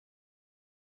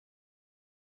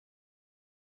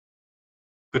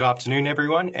Good afternoon,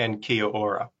 everyone, and kia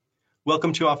ora.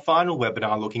 Welcome to our final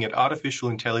webinar looking at artificial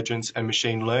intelligence and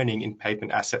machine learning in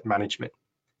pavement asset management.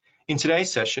 In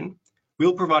today's session,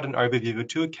 we'll provide an overview of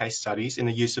 2 case studies in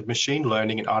the use of machine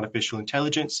learning and artificial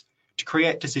intelligence to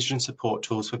create decision support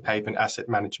tools for pavement asset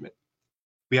management.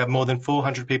 We have more than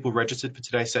 400 people registered for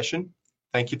today's session.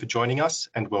 Thank you for joining us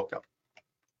and welcome.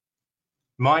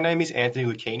 My name is Anthony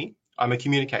Lucchini. I'm a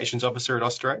communications officer at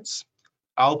Austroads.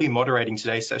 I'll be moderating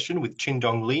today's session with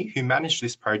Chin-Dong Lee, who managed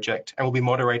this project and will be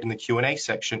moderating the Q&A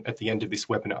section at the end of this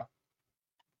webinar.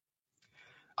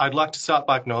 I'd like to start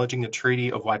by acknowledging the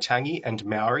Treaty of Waitangi and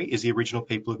Maori as the original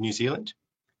people of New Zealand.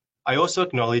 I also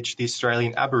acknowledge the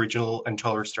Australian Aboriginal and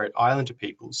Torres Strait Islander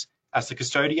peoples as the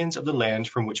custodians of the land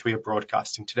from which we are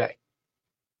broadcasting today.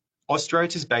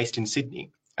 Austroads is based in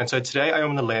Sydney, and so today I am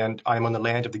on the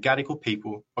land of the Gadigal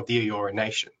people of the Eora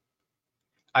Nation.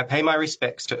 I pay my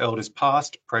respects to elders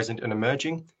past, present and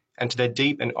emerging, and to their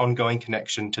deep and ongoing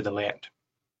connection to the land.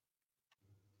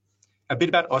 A bit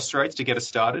about Austroads to get us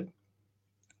started.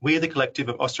 We are the collective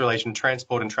of Australasian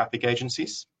transport and traffic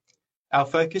agencies. Our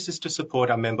focus is to support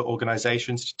our member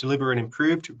organisations to deliver an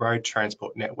improved road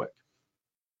transport network.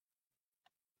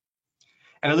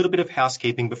 And a little bit of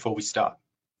housekeeping before we start.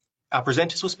 Our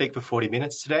presenters will speak for 40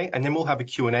 minutes today, and then we'll have a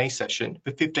Q&A session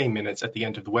for 15 minutes at the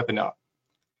end of the webinar.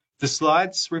 The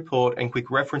slides, report and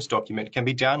quick reference document can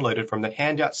be downloaded from the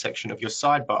handout section of your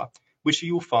sidebar, which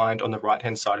you will find on the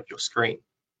right-hand side of your screen.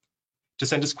 To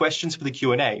send us questions for the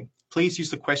Q&A, please use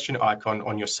the question icon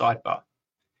on your sidebar.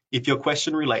 If your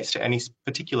question relates to any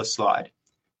particular slide,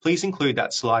 please include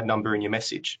that slide number in your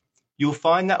message. You'll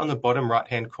find that on the bottom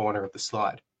right-hand corner of the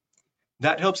slide.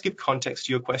 That helps give context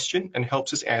to your question and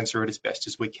helps us answer it as best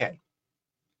as we can.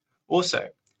 Also,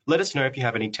 let us know if you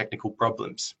have any technical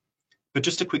problems. But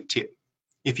just a quick tip,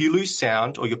 if you lose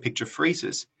sound or your picture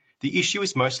freezes, the issue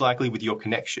is most likely with your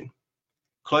connection.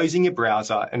 Closing your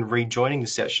browser and rejoining the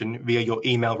session via your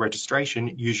email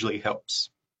registration usually helps.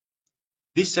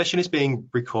 This session is being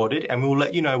recorded and we'll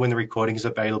let you know when the recording is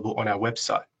available on our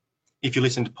website. If you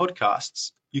listen to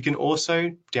podcasts, you can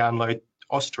also download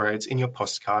Austroads in your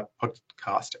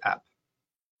podcast app.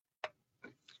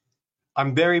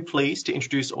 I'm very pleased to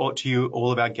introduce to you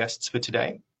all of our guests for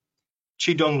today.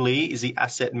 Chin-Dong Lee is the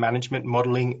Asset Management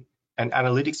Modelling and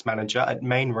Analytics Manager at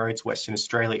Main Roads Western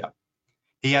Australia.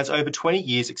 He has over 20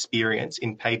 years experience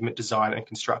in pavement design and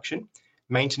construction,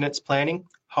 maintenance planning,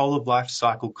 whole-of-life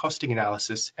cycle costing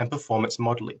analysis and performance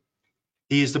modelling.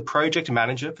 He is the project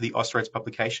manager for the Austroads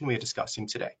publication we are discussing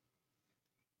today.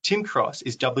 Tim Cross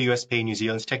is WSP New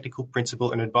Zealand's Technical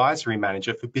Principal and Advisory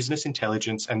Manager for Business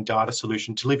Intelligence and Data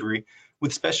Solution Delivery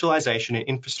with specialisation in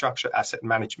infrastructure asset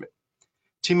management.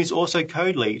 Tim is also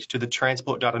co-lead to the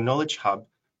Transport Data Knowledge Hub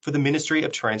for the Ministry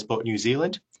of Transport New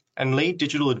Zealand and lead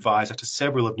digital advisor to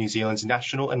several of New Zealand's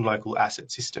national and local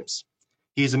asset systems.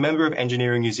 He is a member of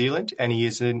Engineering New Zealand and he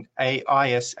is an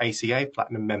IS-ACA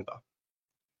Platinum member.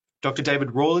 Dr.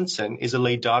 David Rawlinson is a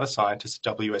lead data scientist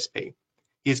at WSP.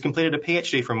 He has completed a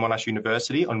PhD from Monash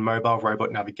University on mobile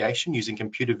robot navigation using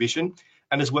computer vision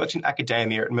and has worked in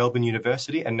academia at Melbourne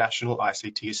University and National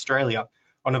ICT Australia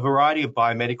on a variety of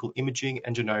biomedical imaging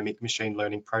and genomic machine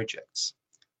learning projects.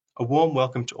 A warm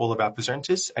welcome to all of our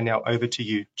presenters, and now over to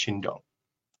you, Chin-Dong.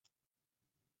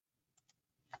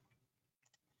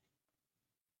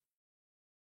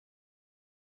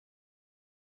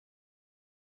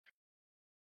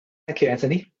 Thank you,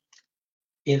 Anthony.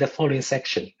 In the following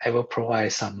section, I will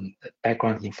provide some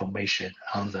background information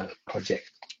on the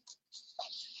project.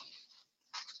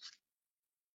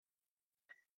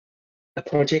 The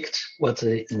project was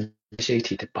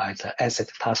initiated by the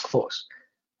Asset Task Force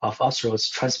of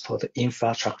Austroads Transport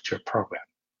Infrastructure Program.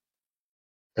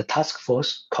 The task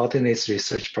force coordinates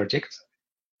research projects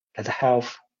that help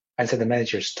asset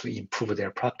managers to improve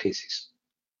their practices.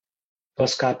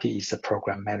 Goskapi is the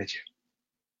program manager.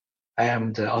 I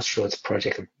am the Austroads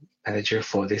project manager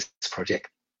for this project.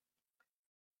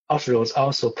 Austroads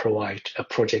also provide a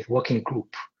project working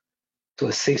group to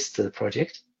assist the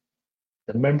project.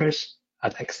 The members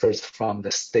are experts from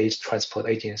the state transport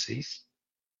agencies,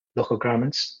 local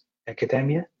governments,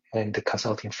 academia, and the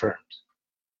consulting firms.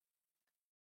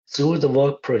 Through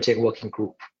the project working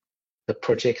group, the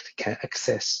project can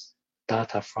access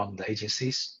data from the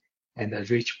agencies and a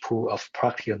rich pool of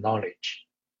practical knowledge.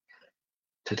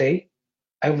 Today,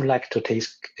 I would like to take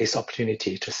this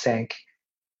opportunity to thank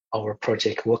our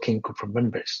project working group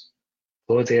members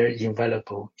for their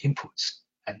invaluable inputs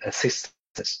and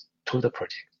assistance to the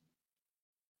project.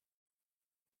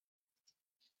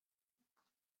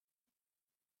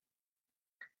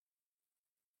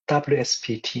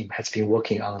 WSP team has been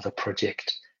working on the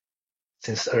project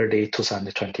since early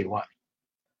 2021.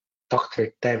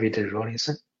 Dr. David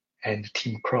Rawlinson and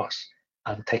Tim Cross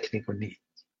are the technical lead.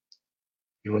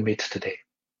 You will meet today.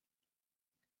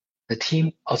 The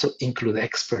team also includes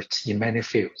experts in many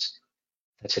fields,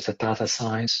 such as data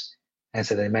science,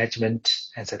 asset management,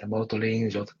 asset modeling,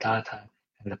 raw data,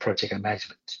 and project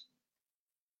management.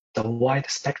 The wide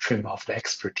spectrum of the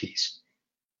expertise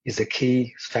is a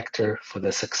key factor for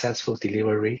the successful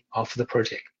delivery of the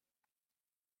project.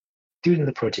 During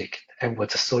the project, I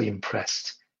was so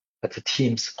impressed with the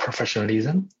team's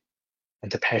professionalism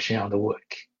and the passion on the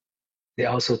work. They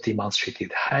also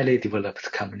demonstrated highly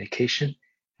developed communication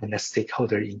and a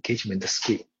stakeholder engagement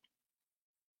skill.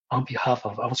 On behalf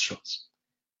of Outros,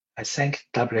 I thank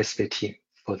WSP team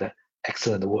for the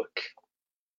excellent work.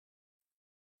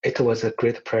 It was a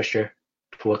great pleasure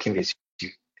working with you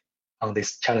on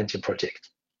this challenging project.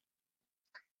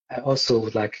 I also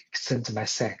would like to extend my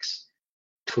thanks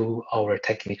to our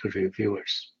technical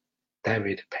reviewers,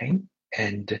 David Payne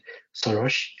and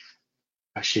Sorosh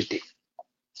Rashidi.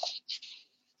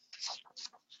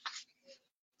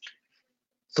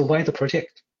 So why the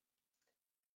project?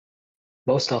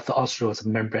 Most of the Outros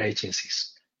member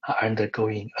agencies are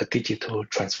undergoing a digital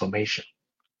transformation.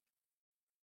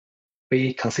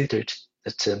 We considered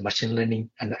that machine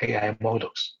learning and AI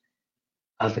models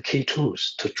are the key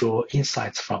tools to draw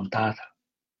insights from data,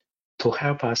 to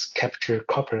help us capture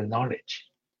corporate knowledge,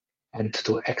 and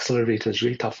to accelerate the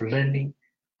rate of learning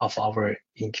of our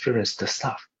experienced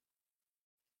staff.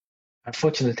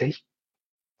 Unfortunately,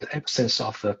 the absence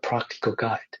of a practical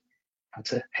guide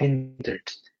has hindered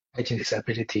agencies'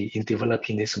 ability in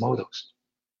developing these models.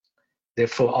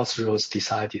 Therefore, Outros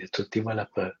decided to develop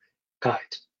a guide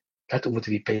that would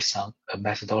be based on a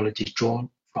methodology drawn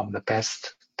from the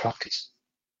best practice.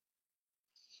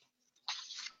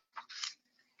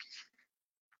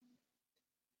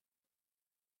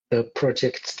 The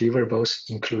project deliverables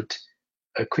include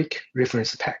a quick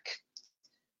reference pack,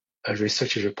 a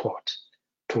research report,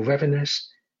 2 webinars,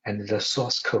 and the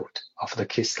source code of the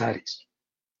case studies.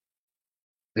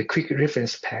 The quick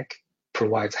reference pack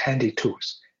provides handy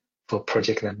tools for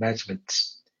project management.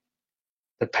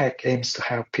 The pack aims to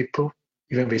help people,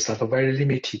 even without a very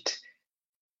limited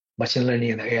machine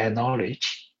learning and AI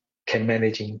knowledge, can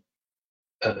managing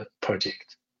a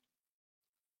project.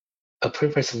 A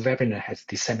previous webinar has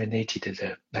disseminated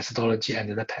the methodology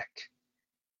and the pack.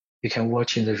 You can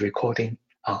watch in the recording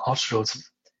on Outros'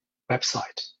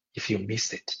 website if you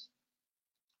missed it.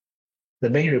 The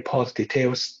main report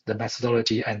details the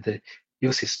methodology and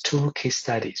uses 2 case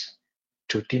studies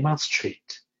to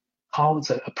demonstrate how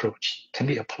the approach can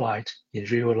be applied in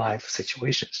real-life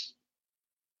situations.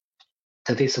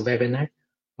 Today's webinar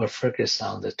will focus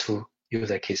on the 2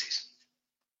 user cases.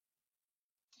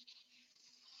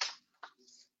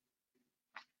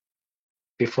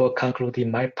 Before concluding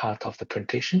my part of the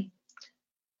presentation,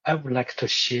 I would like to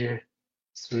share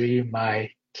 3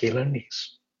 my key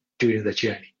learnings during the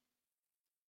journey.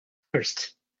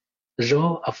 First, the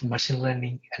role of machine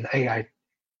learning and AI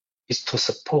is to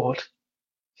support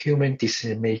human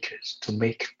decision makers to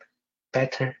make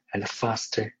better and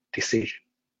faster decisions,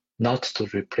 not to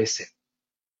replace them.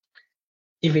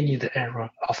 Even in the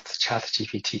era of the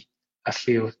ChatGPT, I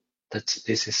feel that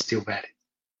this is still valid.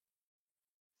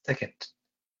 Second,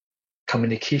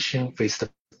 communication with the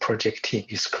project team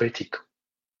is critical.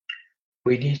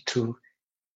 We need to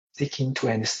seek to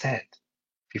understand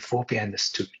before being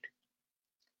understood.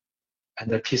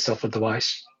 And a piece of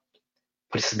advice,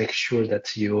 please make sure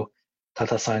that your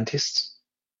data scientists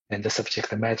and the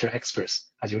subject matter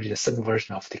experts are using the same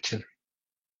version of dictionary.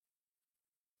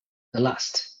 The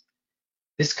last,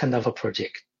 this kind of a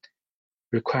project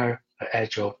requires an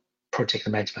agile project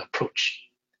management approach.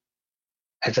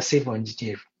 As a civil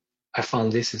engineer, I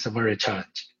found this is a very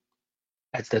challenging,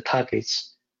 as the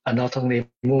targets are not only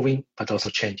moving but also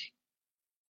changing,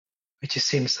 which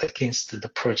seems against the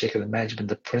project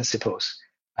management principles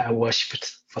I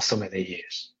worshipped for so many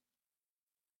years.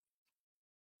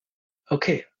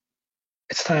 Okay,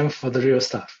 it's time for the real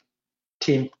stuff.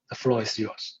 Team, the floor is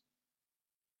yours.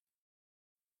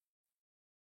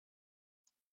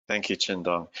 Thank you,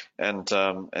 Qindong,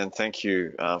 and thank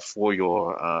you for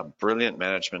your brilliant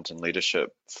management and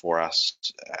leadership for us,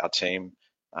 our team,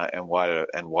 and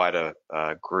wider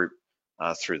group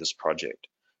through this project.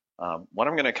 What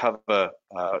I'm going to cover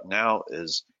now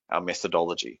is our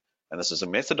methodology, and this is a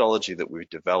methodology that we've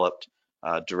developed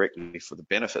directly for the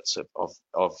benefits of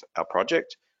our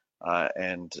project.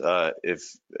 And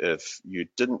if you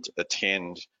didn't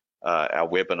attend our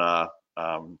webinar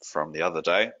from the other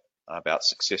day about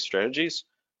success strategies,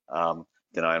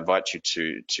 then I invite you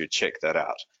to check that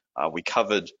out. We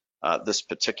covered this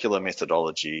particular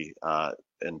methodology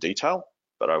in detail,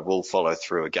 but I will follow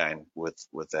through again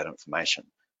with that information.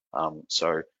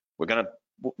 So we're going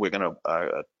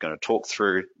to talk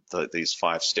through these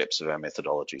 5 steps of our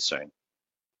methodology soon.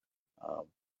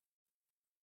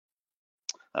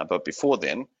 But before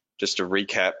then, just a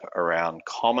recap around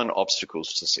common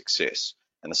obstacles to success.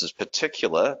 And this is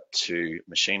particular to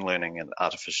machine learning and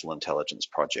artificial intelligence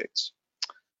projects.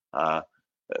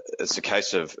 It's a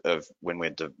case of when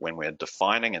we're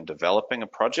defining and developing a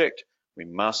project, we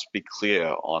must be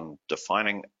clear on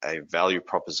defining a value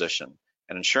proposition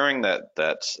and ensuring that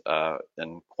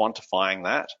in quantifying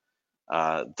that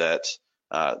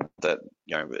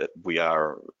we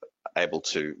are able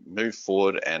to move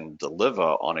forward and deliver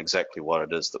on exactly what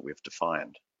it is that we've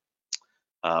defined.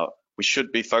 We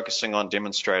should be focusing on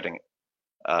demonstrating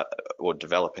or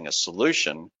developing a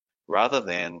solution rather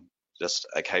than just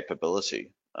a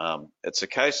capability. It's a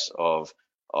case of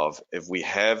if we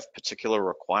have particular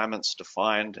requirements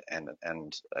defined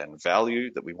and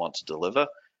value that we want to deliver,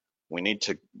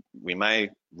 we may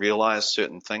realize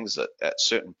certain things at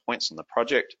certain points in the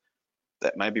project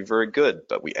that may be very good,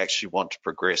 but we actually want to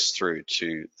progress through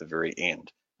to the very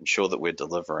end, ensure that we're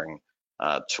delivering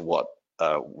to what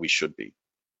we should be.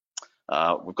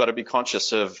 We've got to be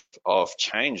conscious of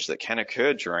change that can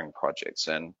occur during projects,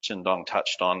 and Chin Dong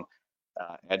touched on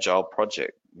agile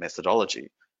project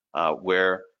methodology,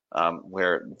 where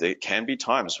there can be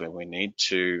times when we need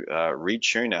to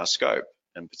retune our scope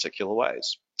in particular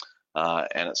ways.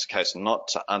 And it's a case not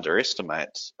to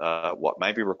underestimate what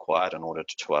may be required in order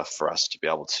for us to be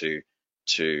able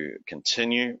to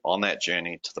continue on that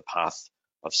journey to the path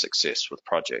of success with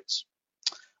projects.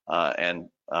 And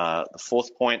the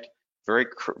 4th point, very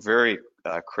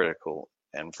critical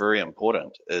and very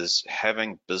important, is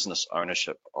having business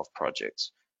ownership of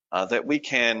projects. That we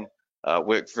can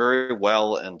work very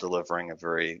well in delivering a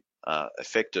very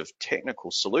effective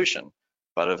technical solution,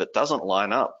 but if it doesn't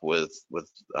line up with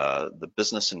the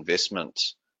business investment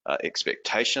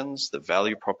expectations, the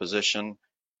value proposition,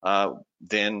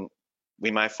 then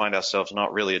we may find ourselves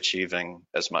not really achieving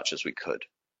as much as we could.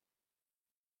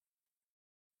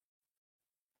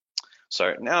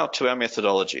 So now to our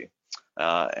methodology,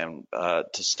 and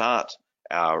to start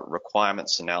our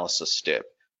requirements analysis step,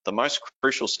 the most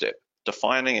crucial step,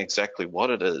 defining exactly what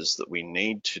it is that we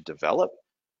need to develop,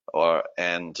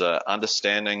 and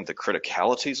understanding the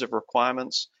criticalities of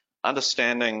requirements,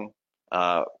 understanding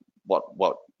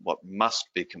what must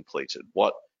be completed,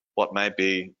 what may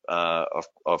be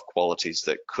of qualities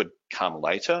that could come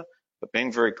later, but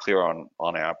being very clear on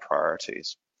our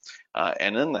priorities.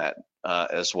 And in that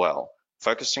as well,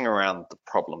 focusing around the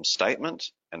problem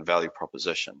statement and value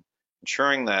proposition,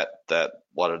 ensuring that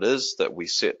what it is that we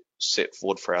set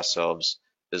forward for ourselves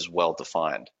is well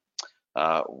defined.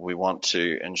 We want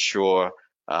to ensure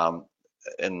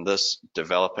in this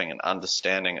developing an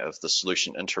understanding of the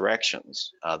solution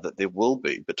interactions that there will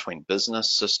be between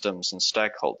business, systems, and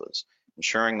stakeholders,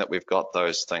 ensuring that we've got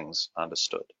those things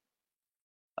understood.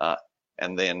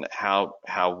 And then how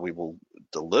we will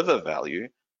deliver value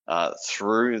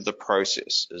through the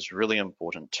process is really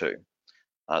important too.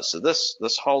 So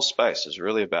this whole space is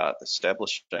really about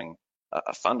establishing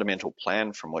a fundamental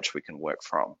plan from which we can work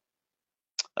from.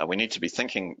 We need to be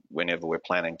thinking whenever we're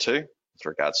planning with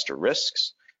regards to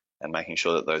risks, and making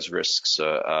sure that those risks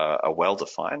are well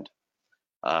defined,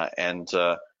 and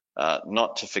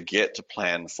not to forget to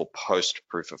plan for post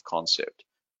proof of concept.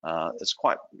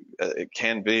 It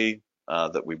can be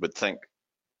that we would think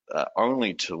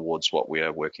only towards what we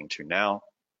are working to now,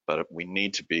 but we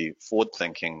need to be forward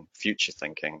thinking, future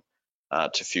thinking,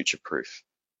 to future proof.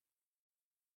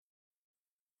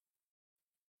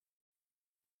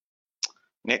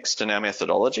 Next in our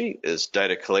methodology is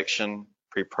data collection,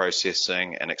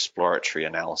 pre-processing, and exploratory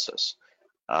analysis.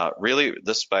 Really,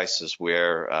 this space is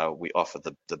where we offer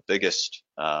the biggest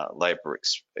labor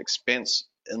expense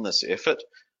in this effort,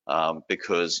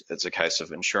 because it's a case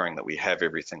of ensuring that we have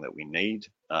everything that we need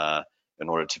in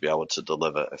order to be able to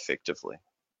deliver effectively.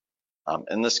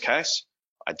 In this case,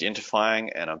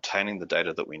 identifying and obtaining the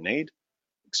data that we need,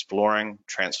 exploring,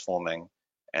 transforming,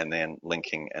 and then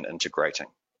linking and integrating.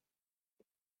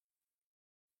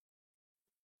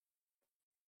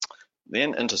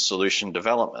 Then into solution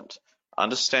development,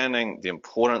 understanding the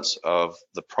importance of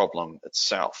the problem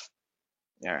itself.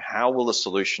 How will the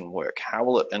solution work? How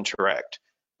will it interact?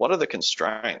 What are the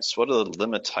constraints? What are the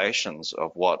limitations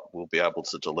of what we'll be able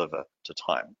to deliver to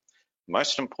time? The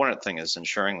most important thing is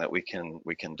ensuring that we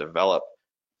can develop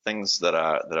things that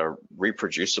are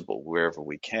reproducible wherever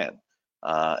we can,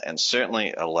 and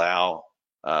certainly allow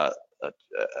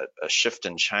a shift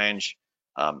and change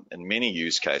in many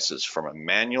use cases from a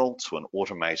manual to an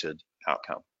automated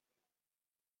outcome.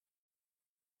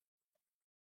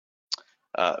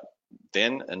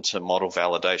 Then into model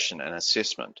validation and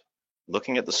assessment,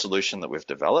 looking at the solution that we've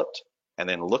developed and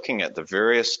then looking at the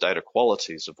various data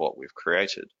qualities of what we've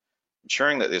created,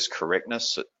 ensuring that there's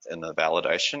correctness in the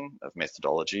validation of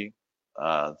methodology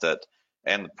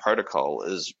and the protocol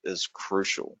is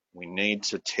crucial. We need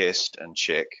to test and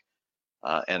check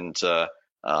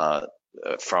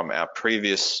from our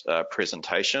previous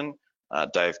presentation,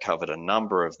 Dave covered a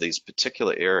number of these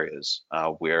particular areas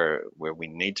where we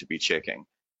need to be checking.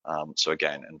 So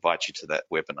again, invite you to that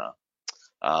webinar.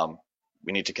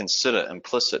 We need to consider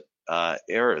implicit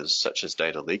errors such as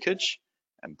data leakage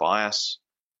and bias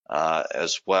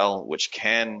as well, which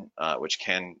can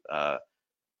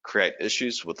create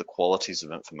issues with the qualities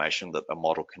of information that a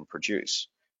model can produce.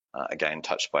 Again,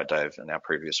 touched by Dave in our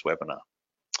previous webinar.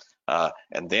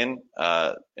 And then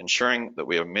ensuring that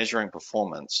we are measuring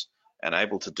performance and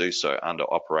able to do so under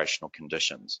operational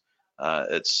conditions.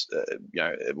 It's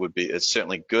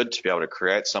certainly good to be able to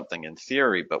create something in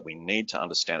theory, but we need to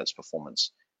understand its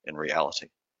performance in reality.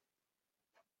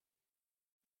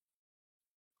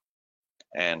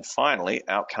 And finally,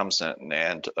 outcomes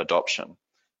and adoption.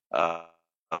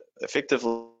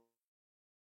 Effectively,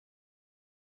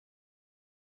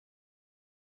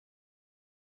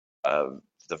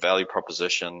 the value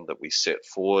proposition that we set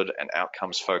forward and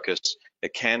outcomes focus,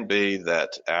 it can be that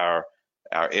our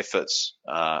efforts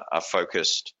are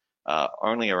focused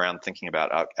only around thinking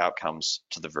about outcomes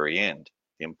to the very end.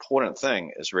 The important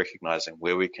thing is recognizing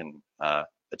where we can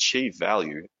achieve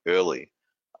value early,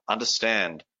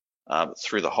 understand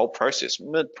through the whole process,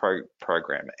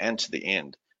 mid-program and to the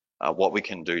end, what we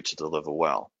can do to deliver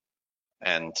well.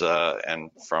 And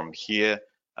from here,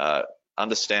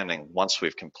 understanding once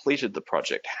we've completed the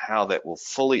project, how that will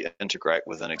fully integrate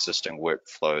within existing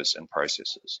workflows and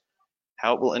processes,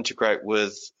 how it will integrate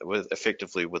with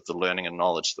effectively with the learning and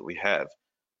knowledge that we have,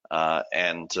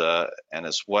 and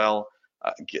as well,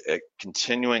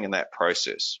 continuing in that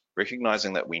process,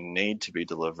 recognizing that we need to be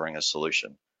delivering a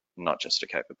solution, not just a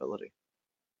capability.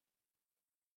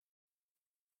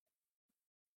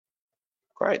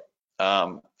 Great.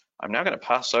 I'm now going to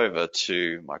pass over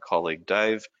to my colleague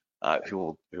Dave,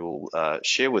 who will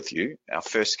share with you our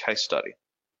first case study.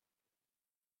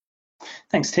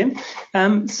 Thanks, Tim.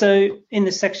 So in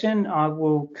this section, I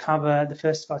will cover the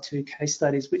first of our two case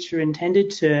studies, which are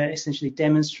intended to essentially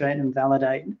demonstrate and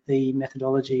validate the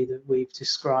methodology that we've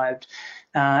described.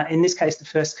 In this case, the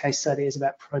first case study is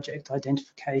about project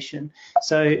identification.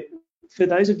 So for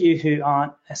those of you who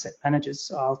aren't asset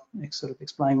managers, I'll sort of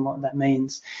explain what that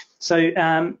means. So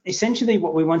essentially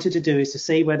what we wanted to do is to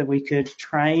see whether we could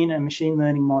train a machine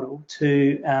learning model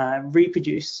to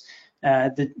reproduce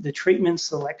the treatment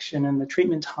selection and the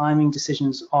treatment timing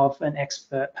decisions of an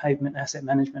expert pavement asset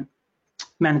management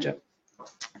manager.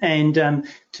 And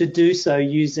to do so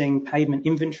using pavement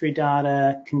inventory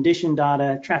data, condition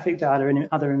data, traffic data, and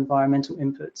other environmental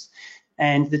inputs.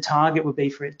 And the target would be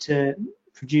for it to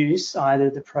produce either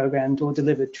the programmed or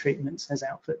delivered treatments as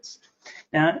outputs.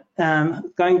 Now,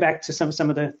 going back to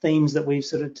some of the themes that we've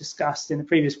sort of discussed in the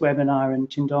previous webinar, and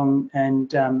Chindong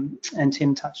and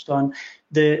Tim touched on,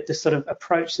 the sort of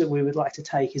approach that we would like to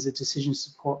take is a decision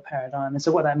support paradigm. And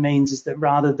so what that means is that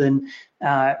rather than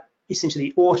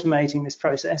essentially automating this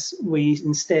process, we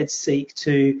instead seek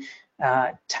to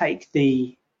take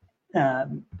the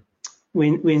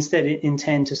we instead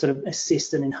intend to sort of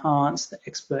assist and enhance the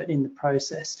expert in the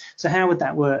process. So how would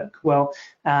that work? Well,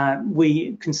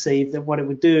 we conceive that what it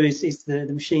would do is the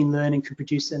machine learning could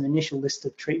produce an initial list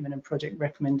of treatment and project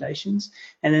recommendations,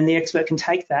 and then the expert can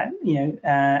take that,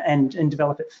 and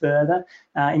develop it further,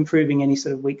 improving any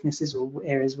sort of weaknesses or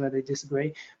areas where they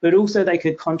disagree. But also they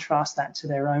could contrast that to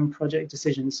their own project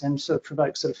decisions and sort of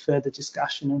provoke sort of further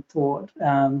discussion and thought,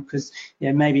 because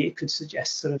maybe it could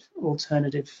suggest sort of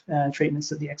alternative treatments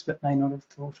that the expert may not have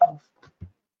thought of.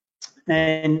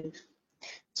 And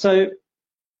so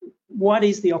what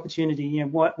is the opportunity?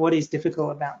 What is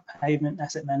difficult about pavement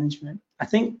asset management? I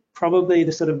think probably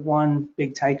the sort of one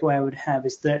big takeaway I would have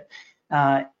is that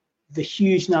the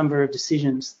huge number of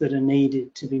decisions that are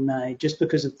needed to be made just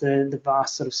because of the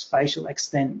vast sort of spatial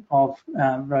extent of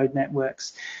road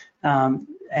networks.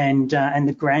 And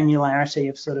the granularity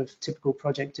of sort of typical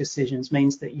project decisions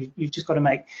means that you've just got to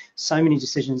make so many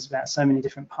decisions about so many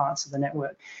different parts of the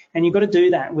network, and you've got to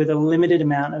do that with a limited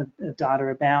amount of data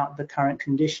about the current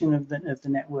condition of the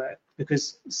network,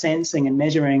 because sensing and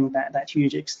measuring that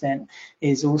huge extent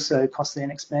is also costly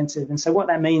and expensive. And so what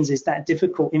that means is that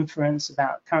difficult inference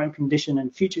about current condition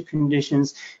and future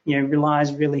conditions,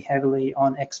 relies really heavily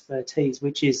on expertise,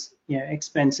 which is,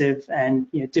 expensive and,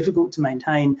 difficult to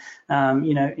maintain,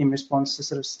 in response to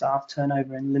sort of staff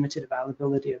turnover and limited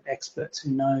availability of experts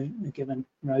who know a given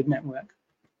road network.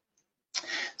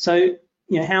 So,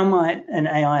 how might an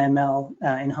AI/ML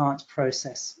enhanced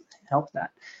process help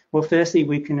that? Well, firstly,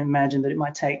 we can imagine that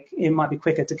it might be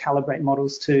quicker to calibrate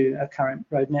models to a current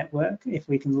road network if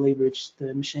we can leverage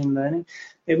the machine learning.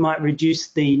 It might reduce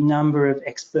the number of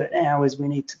expert hours we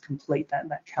need to complete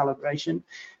that calibration.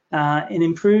 And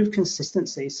improve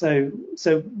consistency. So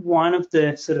one of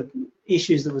the sort of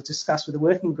issues that was discussed with the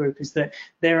working group is that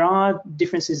there are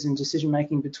differences in decision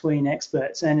making between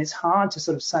experts, and it's hard to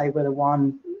sort of say whether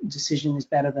one decision is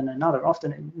better than another.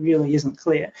 Often it really isn't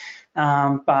clear,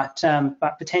 but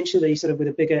potentially sort of with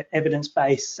a bigger evidence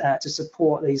base to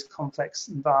support these complex,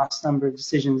 vast number of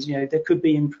decisions, there could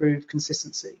be improved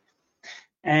consistency.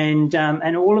 And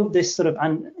all of this sort of,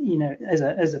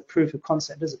 as a proof of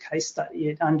concept, as a case study,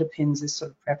 it underpins this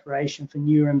sort of preparation for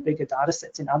newer and bigger data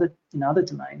sets in other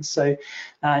domains. So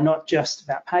not just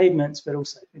about pavements, but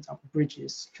also, for example,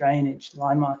 bridges, drainage,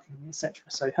 line marking, etc.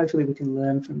 So hopefully we can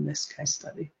learn from this case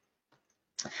study.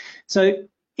 So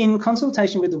in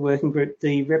consultation with the working group,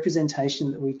 the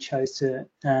representation that we chose to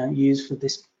use for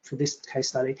this case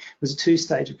study was a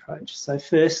two-stage approach. So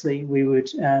firstly, we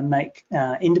would make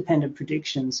independent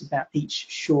predictions about each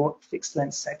short fixed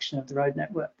length section of the road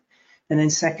network. And then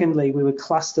secondly, we would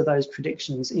cluster those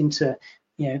predictions into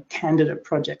candidate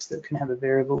projects that can have a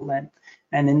variable length.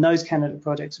 And then those candidate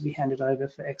projects will be handed over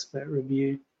for expert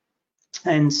review.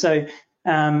 And so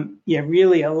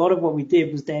really a lot of what we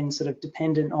did was then sort of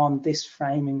dependent on this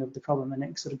framing of the problem, and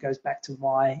it sort of goes back to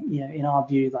why, in our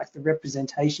view, like the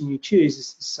representation you choose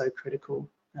is so critical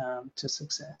to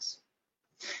success.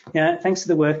 Thanks to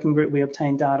the working group, we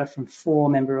obtained data from 4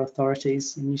 member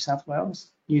authorities in New South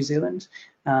Wales, New Zealand,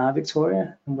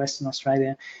 Victoria, and Western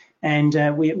Australia, and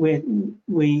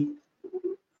we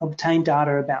obtain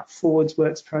data about Forward's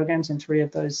works programs in 3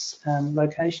 of those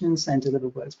locations and Deliver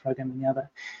works program in the other.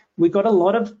 We got a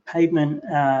lot of pavement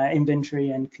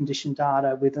inventory and condition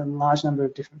data with a large number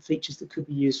of different features that could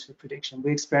be used for prediction.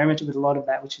 We experimented with a lot of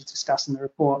that, which is discussed in the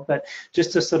report, but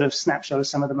just a sort of snapshot of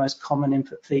some of the most common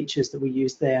input features that we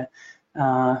used there,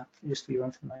 just for your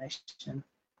information.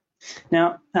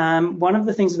 Now, one of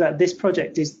the things about this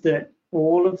project is that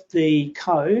all of the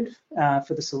code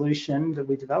for the solution that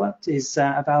we developed is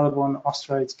available on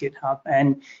Austroads GitHub,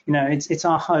 and it's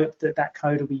our hope that that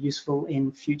code will be useful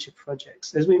in future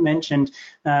projects. As we mentioned,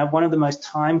 one of the most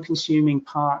time-consuming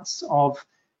parts of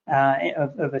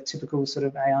a typical sort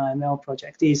of AI/ML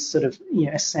project is sort of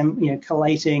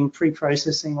collating,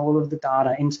 pre-processing all of the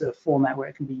data into a format where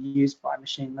it can be used by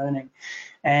machine learning,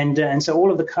 and so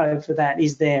all of the code for that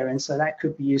is there, and so that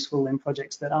could be useful in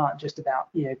projects that aren't just about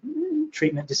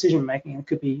treatment decision making. It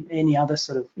could be any other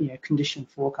sort of condition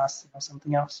forecasting or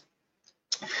something else.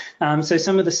 So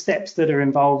some of the steps that are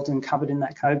involved and covered in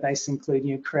that code base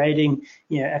include creating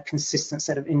a consistent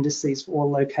set of indices for all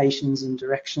locations and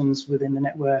directions within the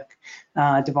network,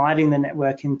 dividing the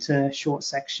network into short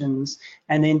sections,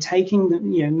 and then taking the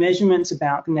measurements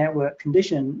about the network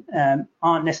condition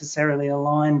aren't necessarily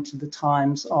aligned to the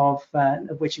times of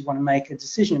which you want to make a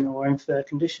decision or infer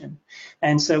condition.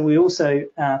 And so we also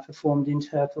performed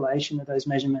interpolation of those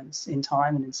measurements in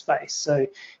time and in space. So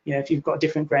if you've got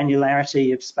different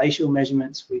granularity of spatial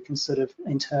measurements, we can sort of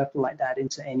interpolate that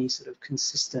into any sort of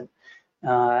consistent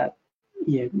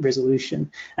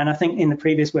resolution. And I think in the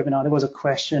previous webinar there was a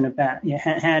question about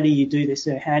how do you do this?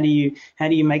 How do you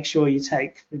make sure you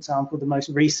take, for example, the most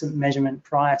recent measurement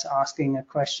prior to asking a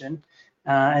question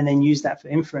and then use that for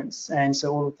inference? And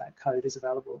so all of that code is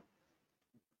available.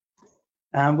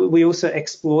 We also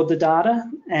explored the data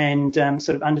and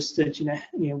sort of understood,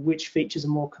 which features are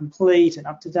more complete and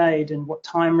up to date and what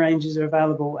time ranges are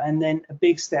available. And then a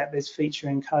big step is feature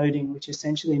encoding, which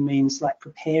essentially means like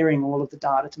preparing all of the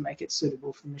data to make it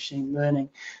suitable for machine learning.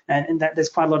 And that there's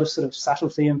quite a lot of sort of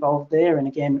subtlety involved there. And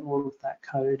again, all of that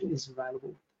code is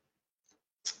available.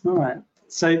 All right.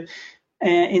 So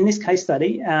in this case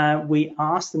study, we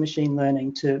asked the machine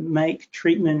learning to make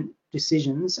treatment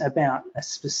decisions about a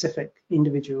specific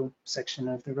individual section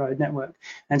of the road network.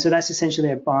 And so that's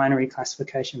essentially a binary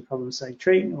classification problem, so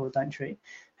treat or don't treat.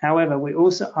 However, we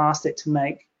also asked it to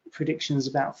make predictions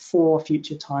about 4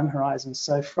 future time horizons.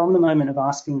 So from the moment of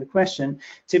asking the question,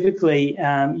 typically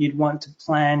you'd want to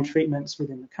plan treatments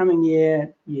within the coming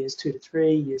year, years 2 to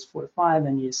 3, years 4 to 5,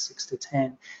 and years 6 to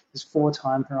 10. There's 4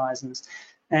 time horizons.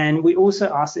 And we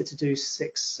also asked it to do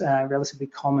 6 relatively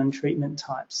common treatment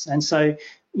types. And so,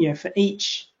 for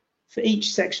each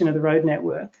section of the road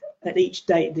network, at each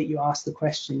date that you ask the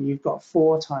question, you've got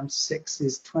 4 times 6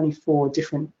 is 24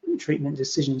 different treatment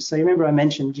decisions. So you remember I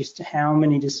mentioned just how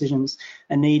many decisions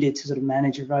are needed to sort of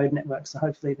manage a road network. So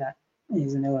hopefully that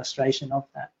is an illustration of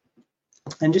that.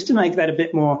 And just to make that a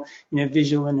bit more,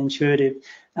 visual and intuitive,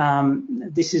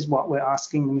 this is what we're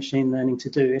asking the machine learning to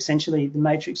do. Essentially, the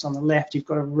matrix on the left, you've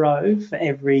got a row for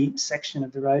every section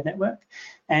of the road network,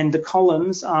 and the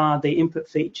columns are the input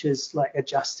features like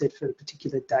adjusted for the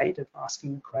particular date of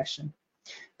asking the question.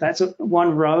 That's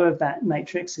one row of that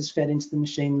matrix is fed into the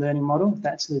machine learning model.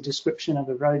 That's the description of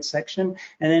a road section.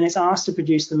 And then it's asked to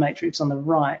produce the matrix on the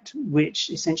right, which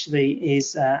essentially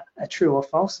is a true or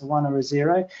false, a 1 or a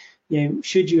 0.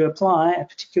 Should you apply a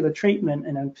particular treatment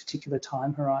in a particular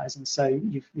time horizon? So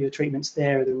your treatments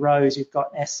there are the rows. You've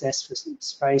got SS for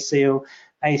spray seal,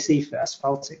 AC for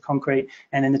asphaltic concrete,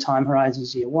 and then the time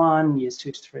horizons year 1, years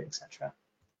 2 to 3, etc.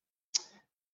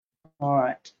 All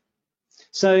right.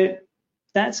 So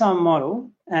that's our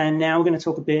model, and now we're going to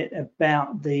talk a bit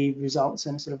about the results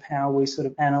and sort of how we sort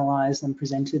of analysed and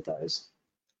presented those.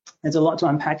 There's a lot to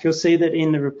unpack. You'll see that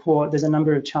in the report there's a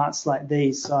number of charts like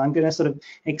these, so I'm going to sort of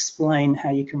explain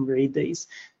how you can read these.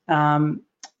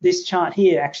 This chart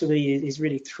here actually is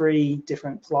really 3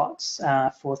 different plots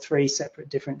for 3 separate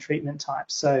different treatment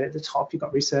types. So at the top you've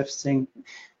got resurfacing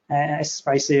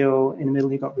spray seal, in the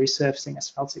middle you've got resurfacing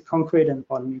asphaltic concrete, and at the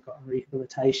bottom you've got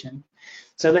rehabilitation.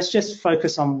 So let's just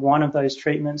focus on one of those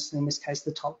treatments, in this case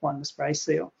the top one, the spray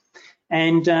seal.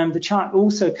 And the chart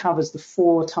also covers the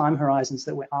 4 time horizons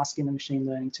that we're asking the machine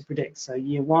learning to predict. So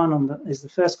year 1 is the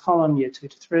first column, year 2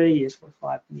 to 3, years 4 to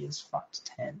 5, and years 5 to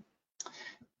 10.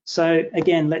 So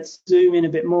again, let's zoom in a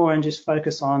bit more and just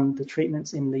focus on the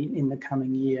treatments in the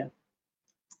coming year.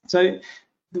 So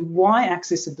the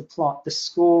y-axis of the plot, the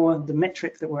score, the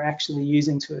metric that we're actually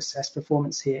using to assess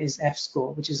performance here is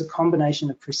F-score, which is a combination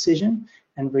of precision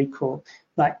and recall.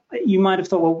 Like you might have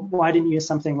thought, well, why didn't you use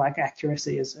something like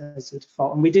accuracy as a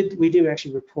default? And we do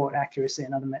actually report accuracy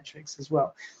and other metrics as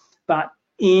well. But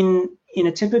in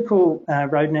a typical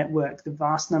road network, the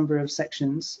vast number of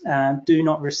sections do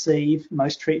not receive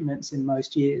most treatments in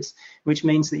most years, which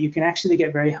means that you can actually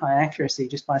get very high accuracy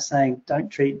just by saying don't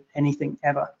treat anything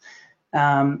ever.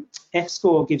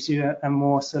 F-score gives you a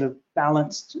more sort of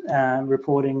balanced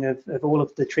reporting of all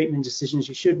of the treatment decisions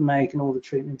you should make and all the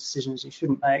treatment decisions you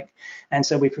shouldn't make. And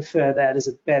so we prefer that as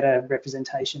a better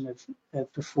representation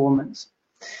of performance.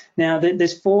 Now,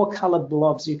 there's 4 color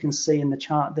blobs you can see in the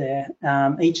chart there.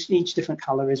 Each different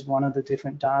color is one of the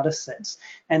different data sets.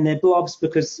 And they're blobs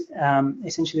because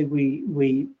essentially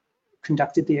we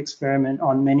conducted the experiment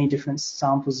on many different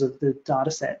samples of the data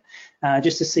set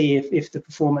just to see if the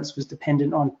performance was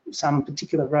dependent on some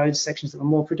particular road sections that were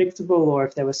more predictable, or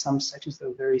if there were some sections that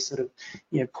were very sort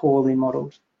of poorly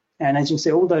modeled. And as you can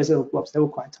see, all those little blobs, they're all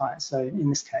quite tight. So in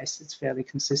this case, it's fairly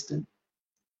consistent.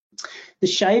 The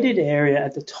shaded area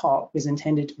at the top is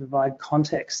intended to provide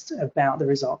context about the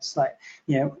results, like,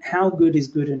 how good is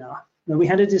good enough? Now, we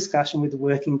had a discussion with the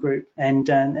working group, and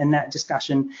that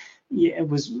discussion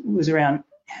was around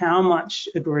how much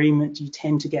agreement do you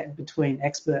tend to get between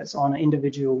experts on an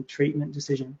individual treatment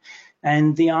decision.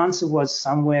 And the answer was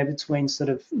somewhere between sort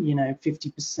of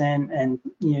 50% and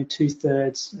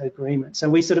 2/3 agreement. So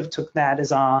we sort of took that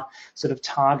as our sort of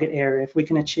target area. If we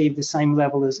can achieve the same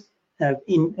level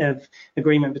of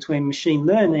agreement between machine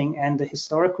learning and the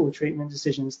historical treatment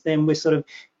decisions, then we're sort of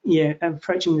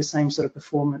approaching the same sort of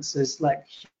performance as like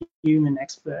human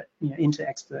expert,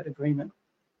 inter-expert agreement.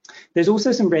 There's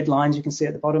also some red lines you can see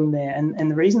at the bottom there, and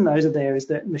the reason those are there is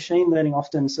that machine learning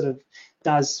often sort of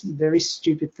does very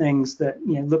stupid things that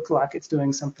look like it's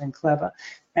doing something clever.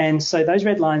 And so those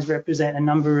red lines represent a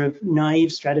number of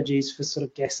naive strategies for sort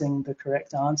of guessing the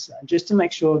correct answer, just to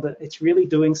make sure that it's really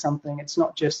doing something. It's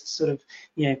not just sort of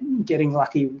getting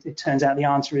lucky. It turns out the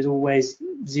answer is always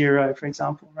 0, for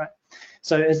example, right?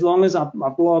 So as long as our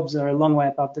blobs are a long way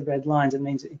above the red lines, it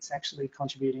means it's actually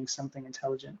contributing something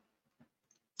intelligent.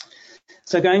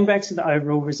 So going back to the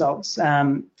overall results,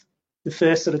 the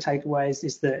first sort of takeaways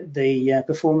is that the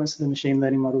performance of the machine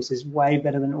learning models is way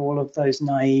better than all of those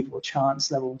naive or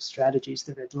chance level strategies,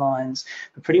 the red lines,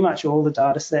 for pretty much all the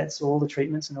data sets, all the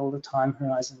treatments, and all the time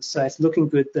horizons. So it's looking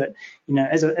good that,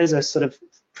 as a sort of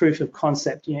proof of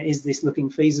concept, is this looking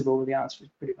feasible? The answer is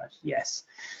pretty much yes.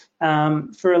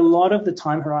 For a lot of the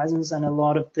time horizons and a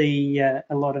lot of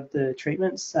the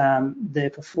treatments, their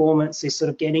performance is sort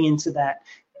of getting into that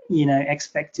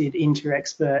expected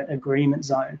inter-expert agreement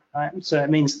zone, right? So it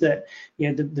means that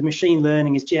the machine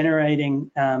learning is generating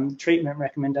treatment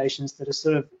recommendations that are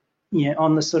sort of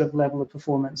on the sort of level of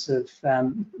performance of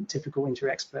typical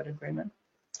inter-expert agreement.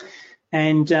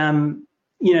 And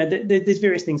there's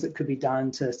various things that could be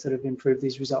done to sort of improve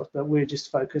these results, but we're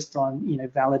just focused on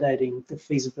validating the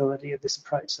feasibility of this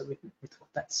approach, so we thought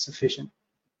that's sufficient.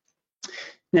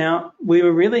 Now, we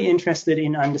were really interested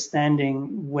in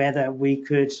understanding whether we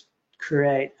could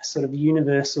create a sort of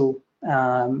universal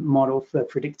model for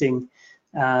predicting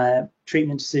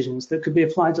treatment decisions that could be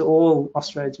applied to all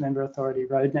Austroads member authority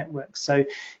road networks. So,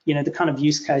 the kind of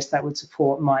use case that would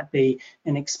support might be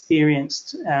an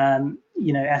experienced,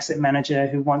 asset manager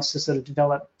who wants to sort of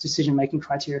develop decision-making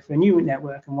criteria for a new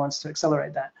network and wants to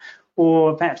accelerate that.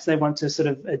 Or perhaps they want to sort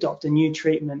of adopt a new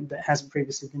treatment that hasn't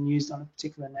previously been used on a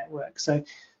particular network. So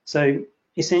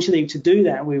essentially to do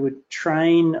that, we would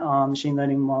train our machine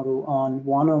learning model on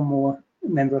one or more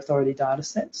member authority data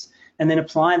sets, and then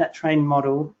apply that trained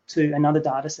model to another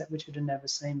data set which it had never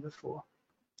seen before.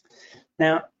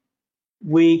 Now,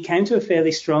 we came to a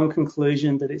fairly strong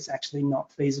conclusion that it's actually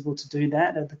not feasible to do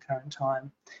that at the current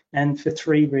time, and for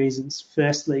three reasons.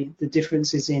 Firstly, the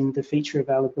differences in the feature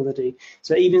availability.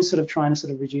 So even sort of trying to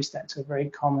sort of reduce that to a very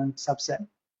common subset.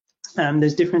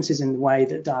 There's differences in the way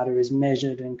that data is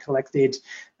measured and collected,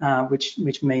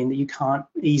 which mean that you can't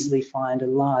easily find a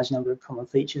large number of common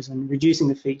features, and reducing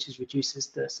the features reduces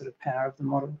the sort of power of the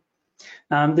model.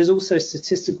 There's also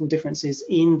statistical differences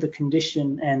in the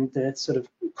condition and the sort of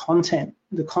content,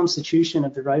 the constitution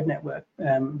of the road network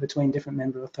between different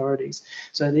member authorities.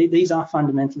 So these are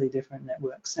fundamentally different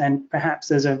networks, and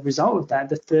perhaps as a result of that,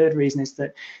 the third reason is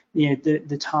that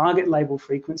the target label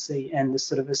frequency and the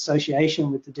sort of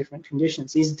association with the different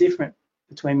conditions is different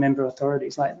between member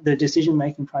authorities. Like the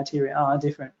decision-making criteria are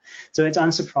different, so it's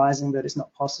unsurprising that it's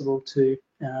not possible to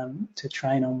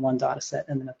train on one data set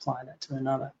and then apply that to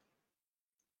another.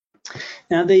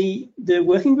 Now, the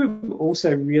working group were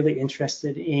also really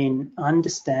interested in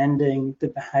understanding the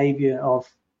behaviour of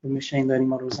the machine learning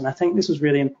models, and I think this was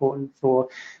really important for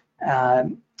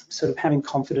sort of having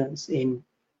confidence in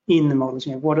the models.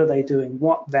 What are they doing?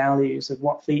 What values of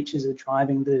what features are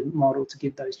driving the model to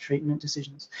give those treatment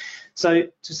decisions? So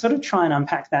to sort of try and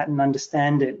unpack that and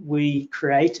understand it, we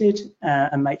created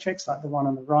a matrix like the one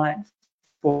on the right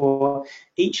for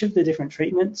each of the different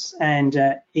treatments and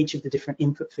each of the different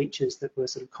input features that were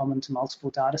sort of common to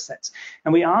multiple data sets.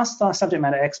 And we asked our subject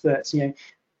matter experts,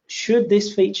 should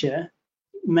this feature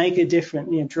make a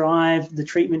difference, drive this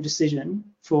treatment decision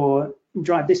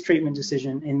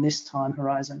in this time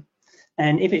horizon?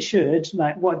 And if it should,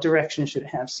 like, what direction should it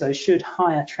have? So should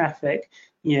higher traffic,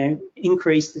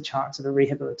 increase the chance of a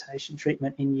rehabilitation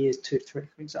treatment in years 2 to 3,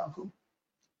 for example?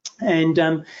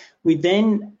 And we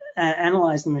then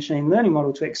analyze the machine learning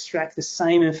model to extract the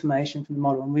same information from the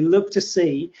model, and we look to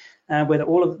see whether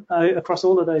across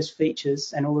all of those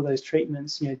features and all of those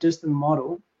treatments,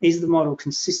 is the model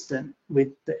consistent with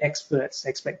the expert's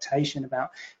expectation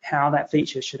about how that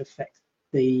feature should affect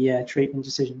the treatment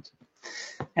decisions.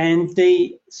 And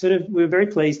we're very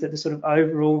pleased that the sort of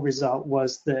overall result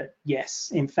was that yes,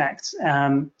 in fact,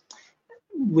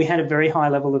 we had a very high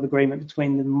level of agreement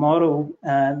between the model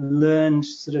learned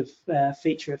sort of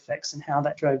feature effects and how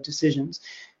that drove decisions.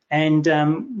 And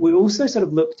we also sort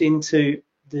of looked into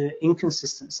the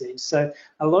inconsistencies. So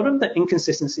a lot of the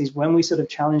inconsistencies, when we sort of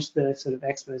challenged the sort of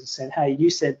experts and said, hey, you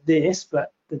said this,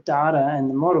 but the data and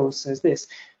the model says this,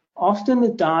 often the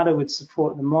data would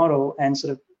support the model, and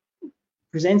sort of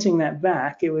presenting that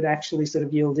back, it would actually sort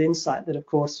of yield insight that, of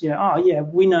course, oh yeah,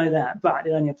 we know that, but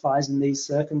it only applies in these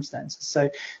circumstances. So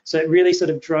it really sort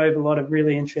of drove a lot of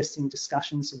really interesting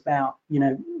discussions about,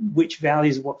 which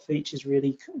values, what features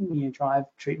really, drive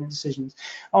treatment decisions.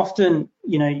 Often,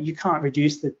 you can't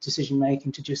reduce the decision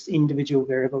making to just individual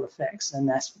variable effects,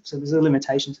 and so there's a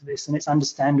limitation to this, and it's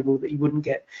understandable that you wouldn't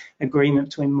get agreement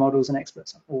between models and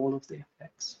experts on all of the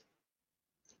effects.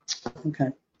 Okay,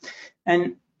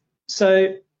 and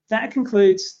so that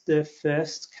concludes the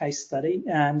first case study.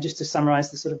 Just to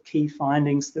summarize the sort of key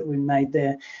findings that we made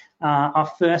there. Our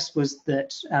first was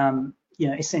that,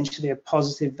 essentially a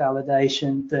positive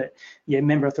validation that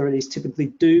member authorities typically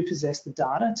do possess the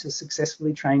data to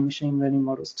successfully train machine learning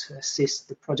models to assist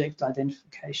the project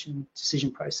identification decision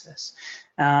process.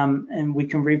 And we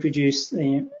can reproduce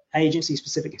the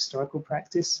agency-specific historical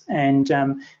practice, and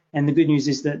the good news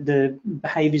is that the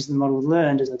behaviours the model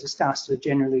learned, as I discussed, are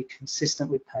generally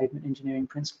consistent with pavement engineering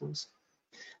principles.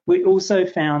 We also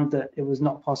found that it was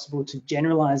not possible to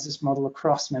generalize this model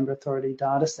across member authority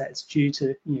data sets due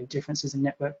to differences in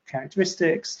network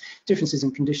characteristics, differences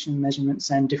in condition measurements,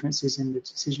 and differences in the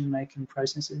decision-making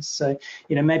processes. So,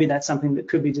 maybe that's something that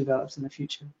could be developed in the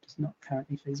future. It's not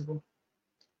currently feasible.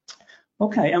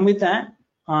 Okay, and with that,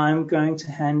 I'm going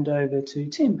to hand over to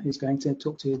Tim, who's going to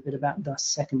talk to you a bit about the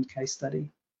second case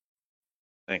study.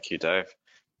 Thank you, Dave.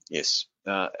 Yes,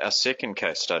 our second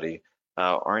case study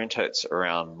orientates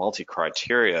around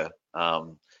multi-criteria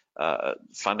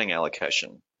funding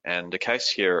allocation, and a case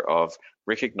here of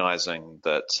recognizing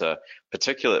that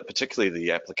particularly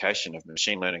the application of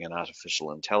machine learning and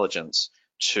artificial intelligence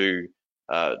to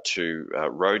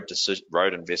road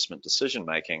investment decision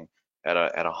making at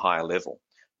a higher level,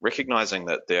 recognizing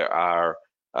that there are,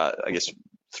 I guess,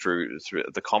 through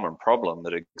the common problem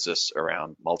that exists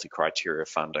around multi-criteria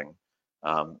funding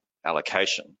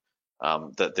allocation,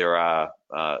 that there are,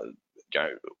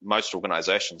 most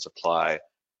organizations apply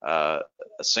a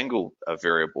single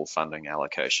variable funding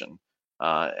allocation,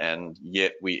 and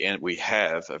yet we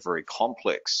have a very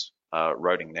complex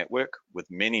roading network with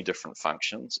many different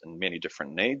functions and many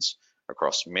different needs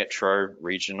across metro,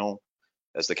 regional,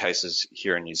 as the case is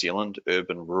here in New Zealand,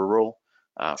 urban, rural,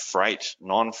 freight,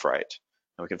 non-freight.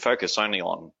 And we can focus only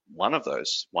on one of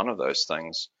those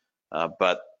things,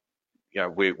 but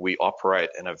we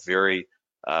operate in a very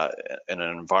in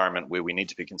an environment where we need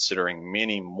to be considering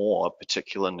many more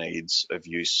particular needs of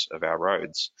use of our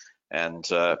roads. And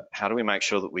how do we make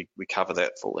sure that we cover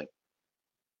that fully?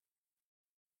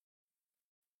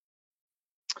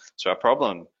 So our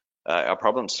problem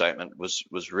statement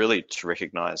was really to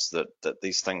recognise that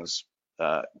these things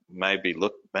may be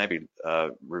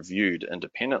reviewed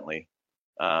independently,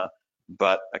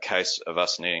 but a case of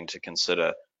us needing to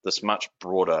consider this much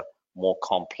broader, more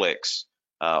complex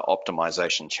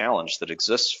optimization challenge that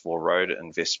exists for road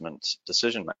investment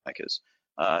decision makers,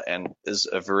 and is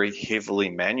a very heavily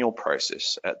manual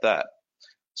process at that.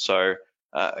 So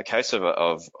a case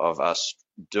of us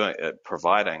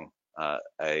providing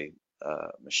a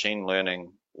machine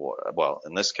learning, or well,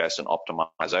 in this case, an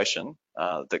optimization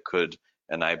that could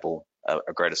enable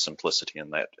a greater simplicity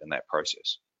in that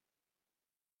process.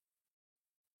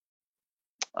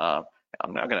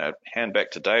 I'm now going to hand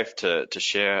back to Dave to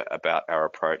share about our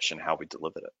approach and how we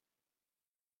delivered it.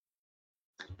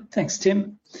 Thanks,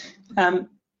 Tim.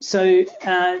 So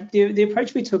the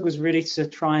approach we took was really to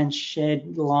try and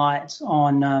shed light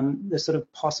on the sort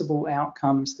of possible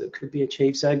outcomes that could be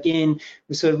achieved. So again,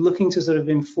 we're sort of looking to sort of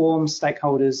inform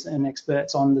stakeholders and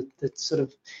experts on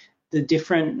the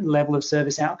different level of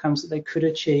service outcomes that they could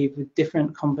achieve with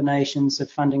different combinations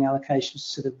of funding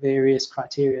allocations to the various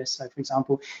criteria. So, for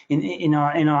example, in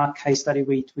our case study,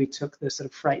 we took the sort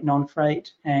of freight,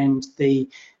 non-freight, and the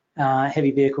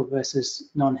heavy vehicle versus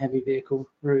non-heavy vehicle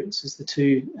routes as the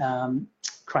two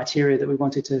criteria that we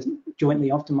wanted to jointly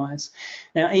optimize.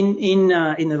 Now, in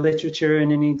the literature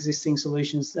and in existing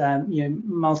solutions,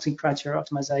 multi-criteria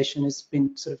optimization has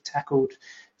been sort of tackled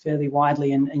fairly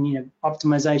widely, and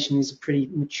optimization is a pretty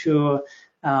mature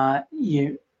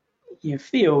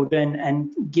field,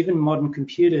 and given modern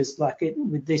computers,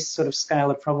 with this sort of scale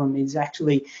of problem, is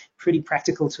actually pretty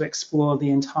practical to explore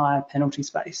the entire penalty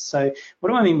space. So what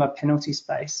do I mean by penalty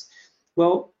space?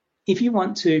 Well, if you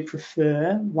want to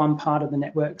prefer one part of the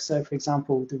network, so for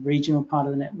example, the regional part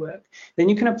of the network, then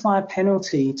you can apply a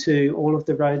penalty to all of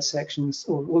the road sections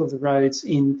or all of the roads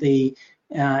in the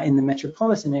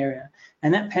metropolitan area.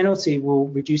 And that penalty will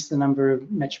reduce the number of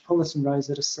metropolitan roads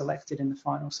that are selected in the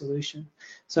final solution.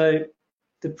 So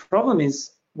the problem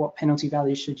is, what penalty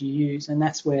value should you use? And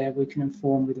that's where we can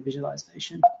inform with a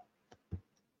visualization.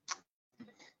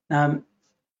 And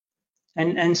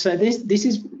so this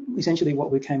is essentially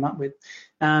what we came up with.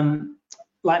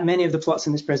 Like many of the plots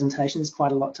in this presentation, there's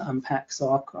quite a lot to unpack,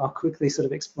 so I'll quickly sort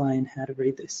of explain how to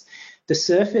read this. The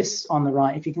surface on the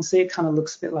right, if you can see, it kind of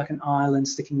looks a bit like an island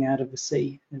sticking out of the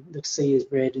sea. The sea is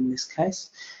red in this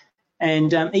case.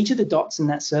 And each of the dots in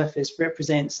that surface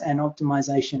represents an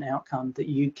optimization outcome that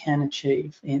you can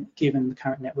achieve given the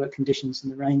current network conditions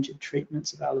and the range of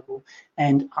treatments available,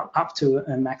 and up to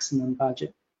a maximum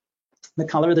budget. The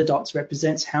color of the dots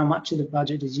represents how much of the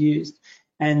budget is used,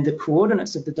 and the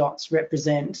coordinates of the dots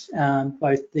represent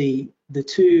both the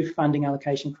two funding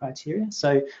allocation criteria.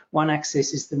 So one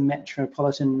axis is the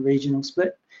metropolitan regional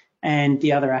split, and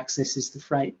the other axis is the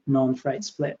freight, non-freight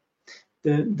split.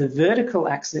 The vertical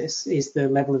axis is the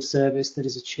level of service that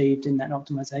is achieved in that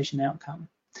optimization outcome.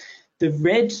 The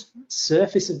red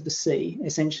surface of the sea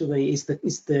essentially is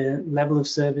the level of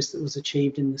service that was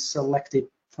achieved in the selected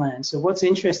plan. So what's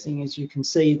interesting is you can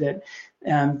see that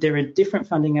there are different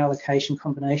funding allocation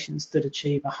combinations that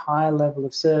achieve a higher level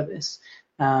of service,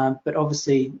 but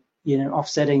obviously,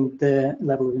 offsetting the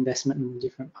level of investment in the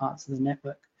different parts of the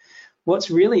network. What's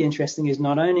really interesting is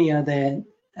not only are there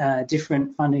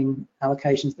different funding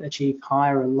allocations that achieve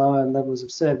higher and lower levels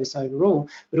of service overall,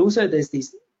 but also there's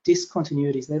these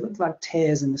discontinuities. They look like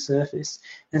tears in the surface.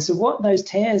 And so what those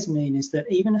tears mean is that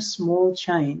even a small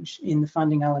change in the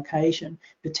funding allocation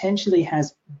potentially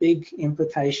has big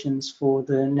implications for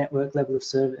the network level of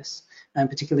service, and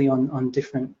particularly on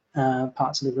different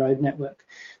parts of the road network.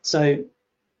 So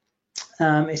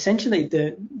essentially,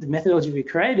 the methodology we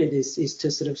created is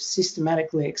to sort of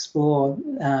systematically explore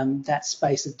that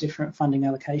space of different funding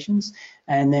allocations,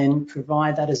 and then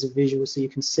provide that as a visual so you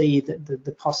can see that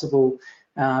the possible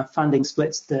funding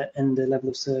splits and the level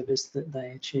of service that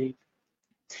they achieve.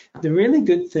 The really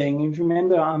good thing, if you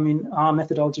remember, I mean, our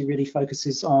methodology really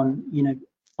focuses on,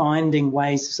 finding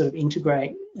ways to sort of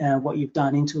integrate what you've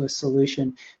done into a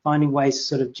solution, finding ways to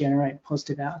sort of generate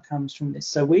positive outcomes from this.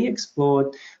 So we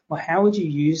explored, well, how would you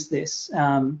use this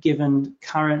given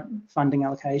current funding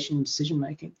allocation decision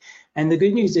making? And the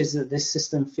good news is that this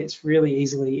system fits really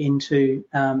easily into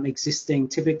existing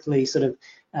decision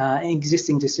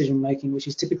making, which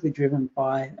is typically driven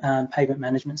by pavement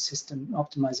management system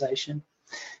optimization.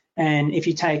 And if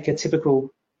you take a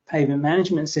typical pavement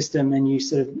management system and you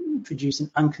sort of produce an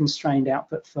unconstrained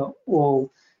output for all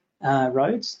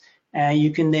roads, you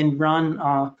can then run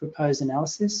our proposed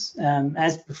analysis.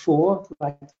 As before,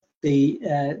 like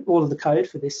all of the code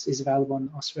for this is available on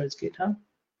Austroads GitHub.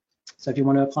 So if you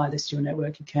want to apply this to your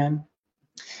network, you can.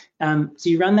 So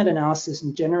you run that analysis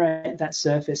and generate that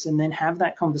surface, and then have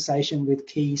that conversation with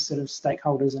key sort of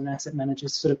stakeholders and asset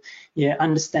managers, sort of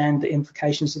understand the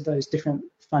implications of those different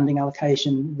funding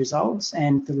allocation results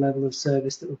and the level of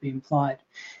service that will be implied.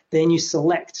 Then you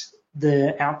select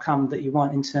the outcome that you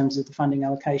want in terms of the funding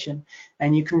allocation,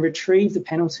 and you can retrieve the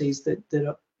penalties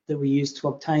that we use to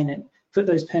obtain it, put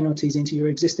those penalties into your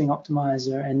existing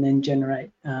optimizer, and then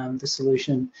generate the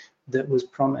solution that was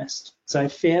promised. So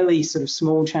fairly sort of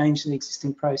small change to the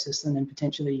existing process, and then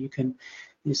potentially you can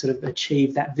sort of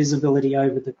achieve that visibility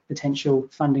over the potential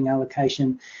funding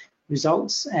allocation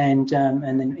results, and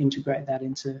then integrate that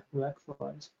into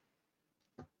workflows.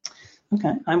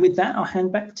 Okay, and with that, I'll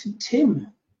hand back to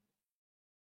Tim.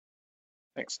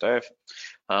 Thanks, Dave.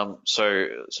 So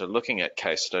looking at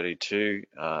case study 2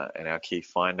 and our key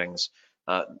findings,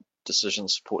 decision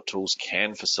support tools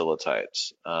can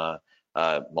facilitate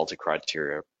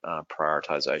multi-criteria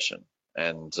prioritization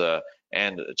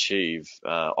and achieve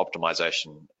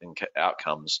optimization in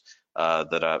outcomes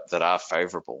that are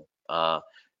favorable.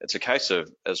 It's a case of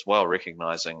as well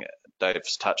recognizing,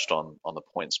 Dave's touched on the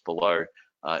points below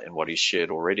in what he shared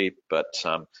already, but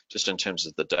just in terms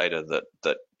of the data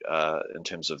that in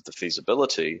terms of the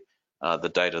feasibility, the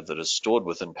data that is stored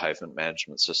within pavement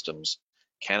management systems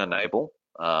can enable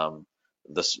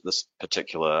this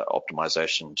particular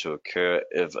optimization to occur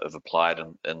if applied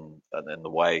in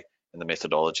the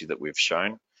methodology that we've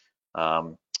shown.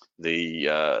 In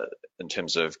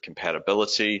terms of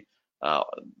compatibility,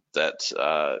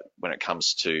 that when it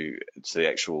comes to the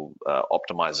actual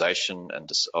optimization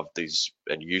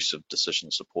and use of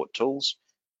decision support tools,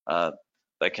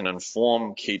 they can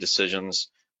inform key decisions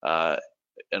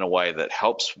in a way that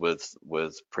helps with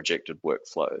projected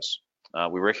workflows.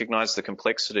 We recognize the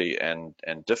complexity and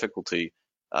difficulty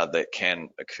that can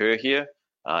occur here,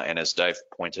 and as Dave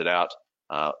pointed out,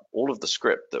 all of the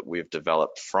script that we've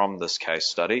developed from this case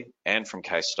study and from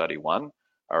case study 1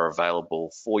 are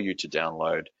available for you to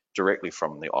download directly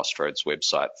from the Austroads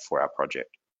website for our project.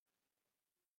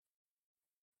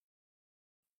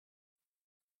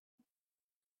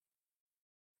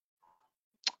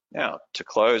 Now, to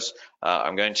close,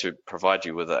 I'm going to provide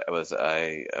you with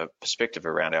a perspective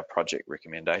around our project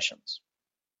recommendations.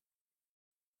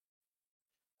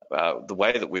 The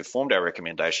way that we've formed our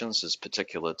recommendations is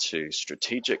particular to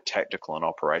strategic, tactical, and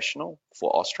operational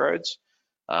for Austroads.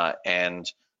 And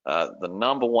the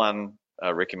number one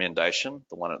recommendation,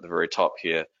 the one at the very top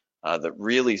here, that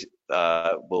really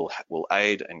will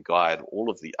aid and guide all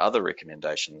of the other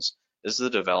recommendations is the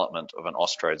development of an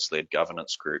Austroads-led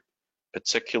governance group,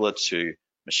 particular to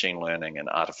machine learning and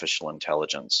artificial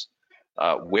intelligence,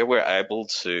 where we're able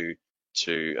to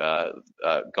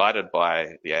guided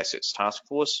by the Assets Task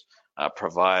Force,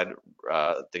 provide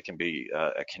there can be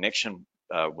a connection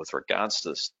with regards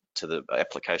to the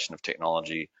application of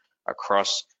technology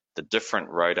across the different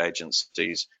road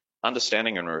agencies,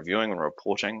 understanding and reviewing and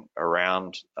reporting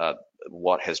around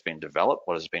what has been developed,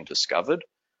 what has been discovered,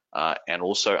 and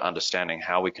also understanding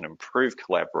how we can improve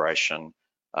collaboration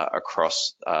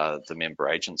across the member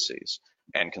agencies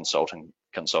and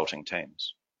consulting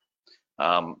teams.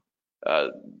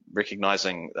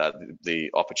 Recognizing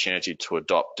the opportunity to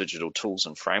adopt digital tools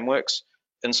and frameworks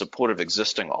in support of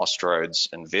existing Austroads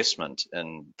investment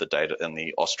in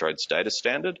the Austroads data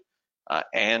standard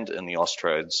and in the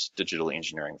Austroads digital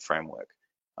engineering framework.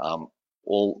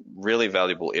 All really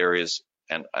valuable areas,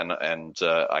 and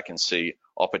I can see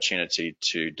opportunity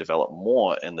to develop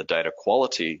more in the data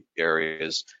quality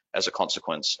areas as a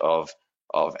consequence of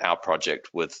our project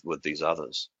with these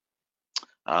others.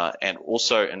 And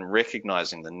also in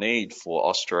recognizing the need for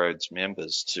Austroads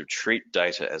members to treat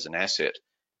data as an asset.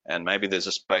 And maybe there's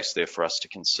a space there for us to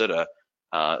consider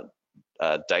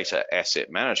data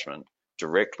asset management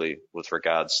directly with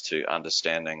regards to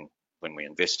understanding when we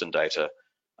invest in data,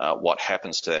 what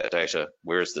happens to that data,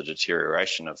 where is the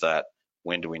deterioration of that,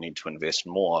 when do we need to invest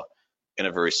more, in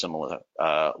a very similar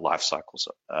life cycles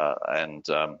and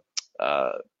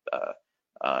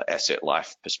asset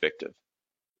life perspective.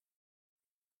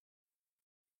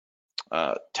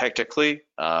 Tactically,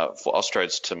 for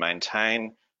Austroads to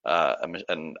maintain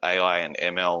an AI and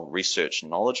ML research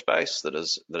knowledge base that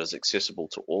is accessible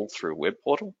to all through web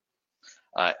portal,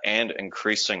 and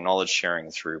increasing knowledge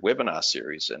sharing through webinar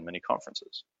series and mini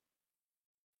conferences.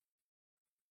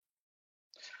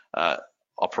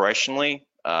 Operationally,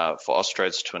 for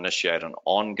Austroads to initiate an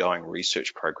ongoing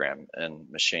research program in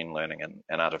machine learning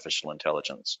and artificial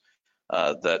intelligence,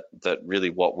 that really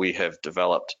what we have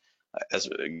developed as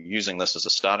using this as a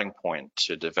starting point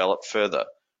to develop further,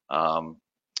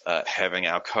 having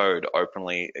our code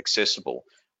openly accessible,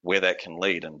 where that can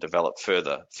lead and develop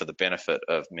further for the benefit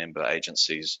of member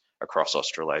agencies across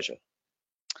Australasia.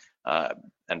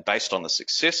 And based on the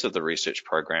success of the research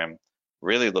program,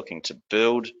 really looking to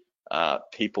build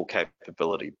people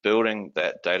capability, building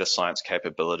that data science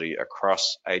capability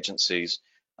across agencies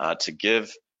to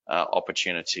give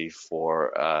opportunity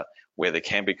for where there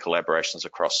can be collaborations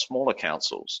across smaller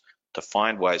councils to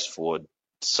find ways forward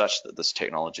such that this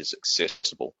technology is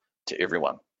accessible to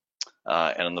everyone.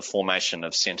 And in the formation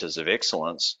of centres of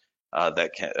excellence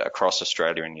that can, across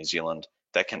Australia and New Zealand,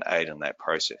 that can aid in that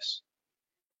process.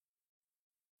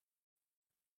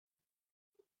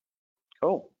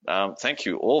 Cool. Thank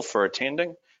you all for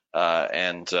attending.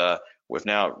 And we've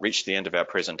now reached the end of our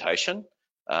presentation,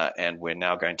 and we're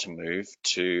now going to move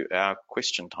to our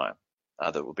question time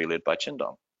that will be led by Chin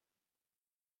Dong.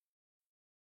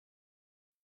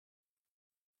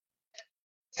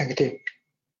 Thank you.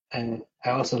 And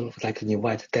I also would like to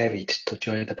invite David to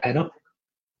join the panel.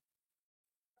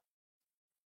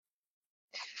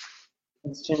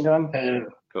 Thanks, Chin Dong.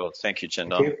 Cool. Thank you, Chin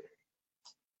Dong.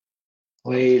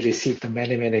 We received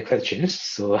many questions,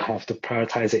 so I have to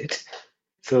prioritize it.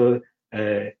 So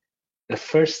the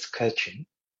first question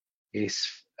is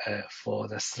for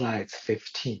the slide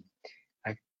 15.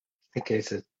 I think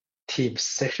it's a team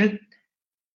session.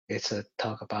 It's a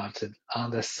talk about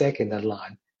on the second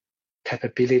line,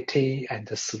 capability and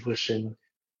the solution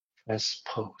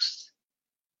transposed.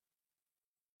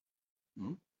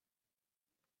 Mm-hmm.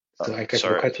 So I guess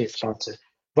the question is about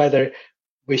whether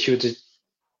we should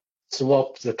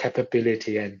swap the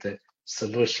capability and the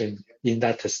solution in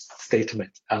that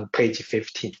statement on page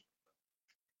 15.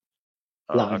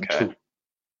 Line 2.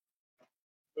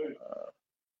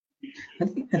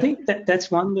 I think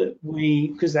that's one that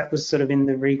because that was sort of in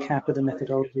the recap of the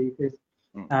methodology.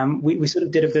 We sort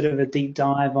of did a bit of a deep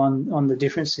dive on the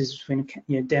differences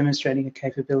between demonstrating a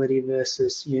capability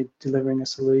versus delivering a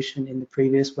solution in the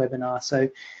previous webinar. So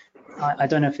I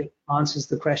don't know if it answers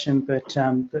the question, but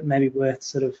maybe worth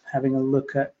sort of having a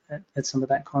look at some of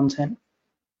that content.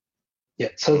 Yeah.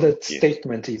 So the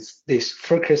statement is this: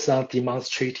 focus on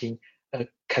demonstrating a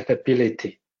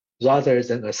capability rather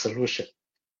than a solution.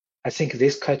 I think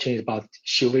this question is about,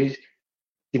 should we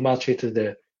demonstrate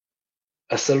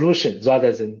a solution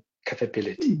rather than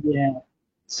capability? Yeah.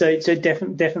 So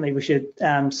definitely we should.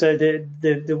 So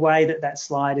the way that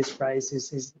slide is phrased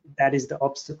is that is the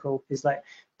obstacle. Is like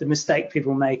the mistake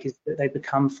people make is that they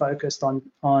become focused on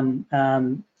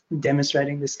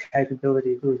demonstrating this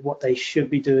capability. What they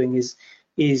should be doing is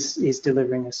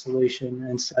delivering a solution.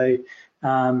 And so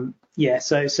yeah,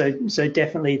 so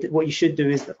definitely what you should do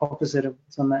is the opposite of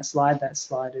what's on that slide. That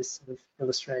slide is sort of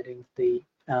illustrating the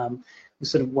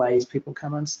sort of ways people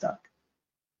come unstuck.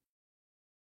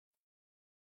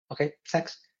 Okay,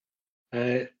 thanks.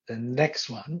 The next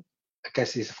one, I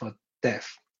guess, is for Dev.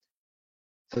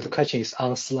 So the question is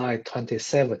on slide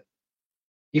 27.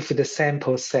 If the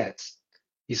sample set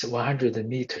is 100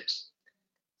 meters,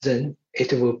 then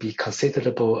it will be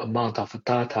considerable amount of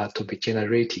data to be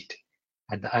generated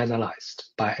and analyzed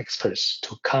by experts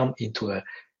to come into a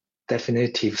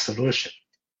definitive solution.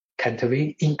 Can't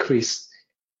we increase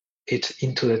it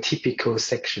into a typical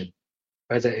section,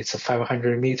 whether it's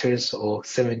 500 meters or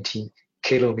 17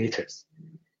 kilometers?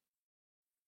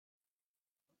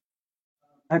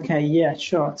 Okay, yeah,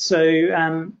 sure.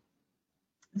 So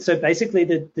basically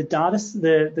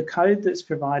the code that's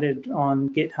provided on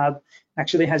GitHub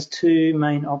actually has two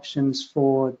main options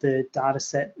for the data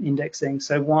set indexing.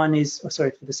 So one is, for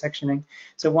the sectioning.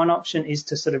 So one option is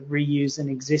to sort of reuse an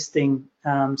existing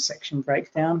section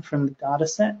breakdown from the data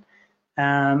set.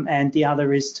 And the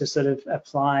other is to sort of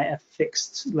apply a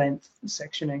fixed length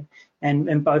sectioning.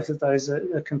 And both of those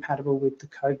are compatible with the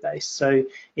code base. So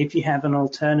if you have an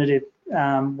alternative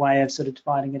way of sort of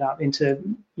dividing it up into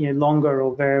longer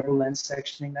or variable length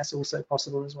sectioning, that's also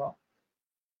possible as well.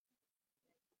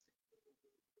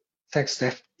 Thanks,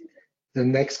 Steph. The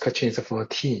next question is for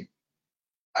team.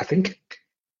 I think,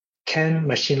 can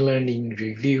machine learning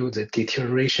review the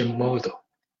deterioration model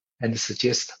and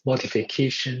suggest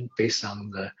modification based on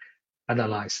the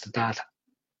analyzed data?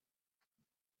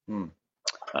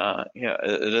 Yeah,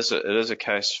 it is a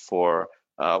case for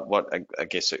what I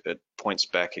guess it points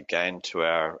back again to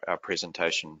our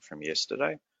presentation from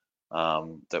yesterday,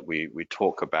 that we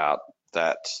talk about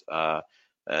that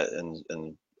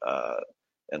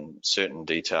in certain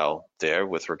detail there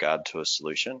with regard to a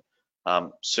solution.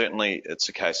 Certainly, it's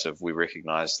a case of we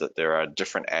recognize that there are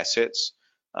different assets.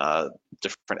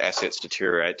 Different assets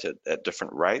deteriorate at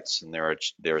different rates, and there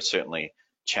are certainly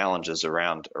challenges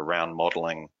around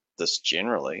modeling this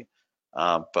generally,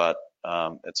 but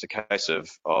it's a case of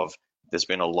there's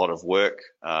been a lot of work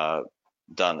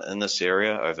done in this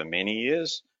area over many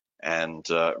years, and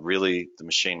really the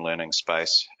machine learning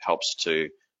space helps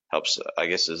I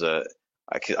guess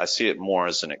I see it more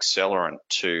as an accelerant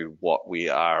to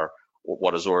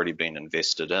what has already been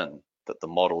invested in, that the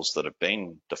models that have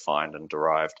been defined and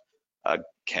derived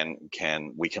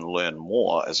we can learn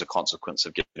more as a consequence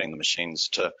of getting the machines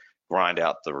to grind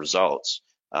out the results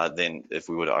than if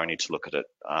we were only to look at it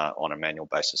on a manual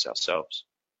basis ourselves.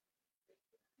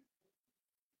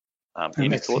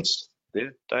 Any thoughts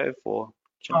there, Dave or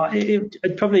Jim?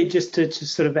 Probably just to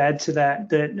sort of add to that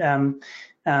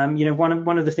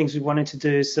one of the things we wanted to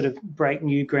do is sort of break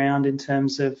new ground in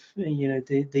terms of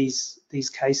these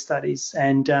case studies,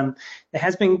 and there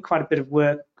has been quite a bit of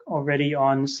work already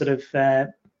on sort of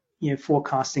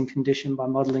forecasting condition by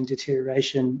modeling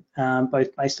deterioration,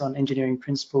 both based on engineering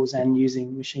principles and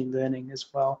using machine learning as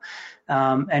well.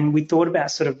 And we thought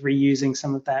about sort of reusing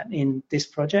some of that in this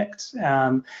project,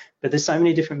 but there's so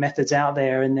many different methods out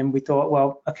there, and then we thought,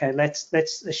 well, okay, let's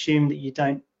assume that you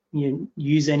don't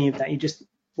use any of that. You just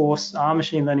force our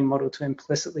machine learning model to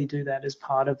implicitly do that as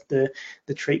part of the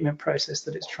treatment process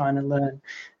that it's trying to learn.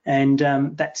 And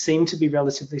that seemed to be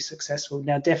relatively successful.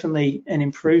 Now, definitely an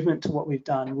improvement to what we've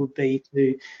done would be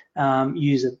to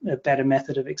use a better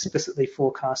method of explicitly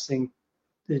forecasting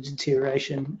the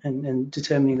deterioration and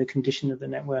determining the condition of the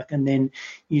network, and then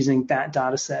using that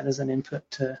data set as an input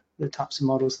to the types of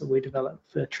models that we develop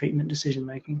for treatment decision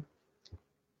making.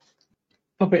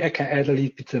 Probably I can add a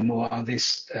little bit more on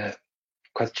this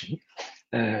question.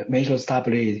 Majors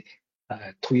W,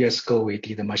 2 years ago, we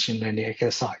did a machine learning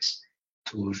exercise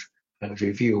to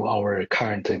review our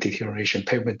current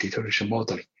pavement deterioration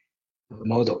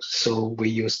models. So we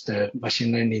used the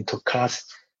machine learning to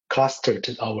cluster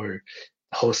our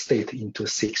whole state into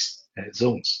 6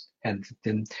 zones, and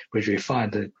then we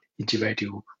refined the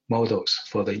individual models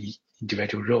for the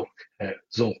individual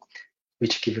zone,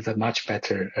 which gives a much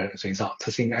better result.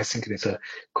 I think there's a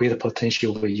great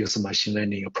potential we use a machine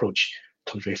learning approach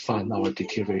to refine our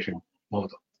deterioration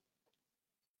model.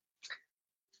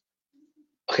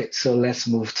 Okay, so let's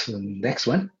move to the next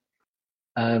one.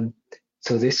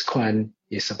 So this one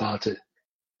is about,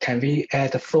 can we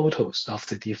add photos of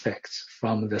the defects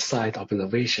from the site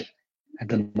observation, and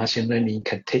the machine learning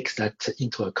can take that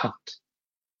into account?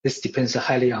 This depends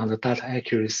highly on the data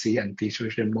accuracy and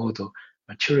deterioration model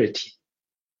maturity.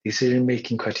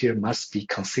 Decision-making criteria must be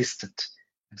consistent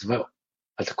as well,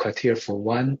 but the criteria for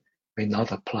one may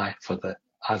not apply for the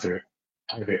other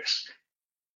areas.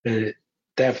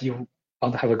 Dev, you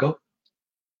want to have a go?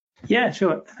 Yeah,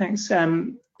 sure. Thanks.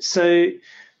 So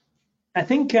I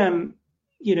think when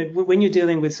you're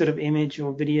dealing with sort of image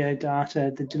or video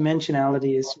data, the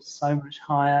dimensionality is just so much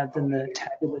higher than the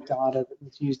tabular data that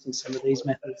was used in some of these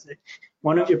methods.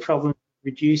 One of your problems is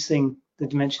reducing the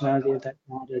dimensionality of that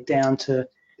data down to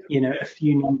a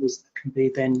few numbers that can be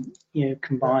then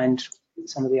combined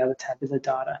some of the other tabular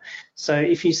data. So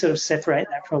if you sort of separate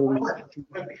that problem into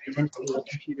potentially a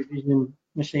computer vision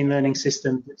machine learning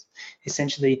system that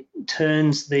essentially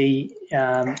turns the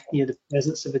the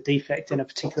presence of a defect in a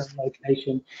particular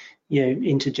location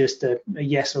into just a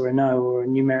yes or a no or a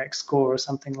numeric score or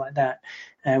something like that.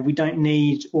 We don't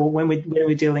need, or when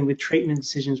we're dealing with treatment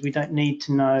decisions, we don't need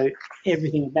to know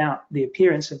everything about the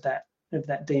appearance of that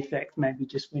defect. Maybe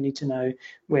just we need to know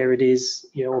where it is,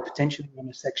 or potentially on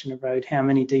a section of road, how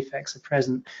many defects are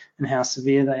present and how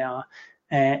severe they are.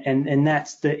 And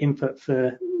that's the input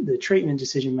for the treatment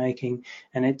decision making.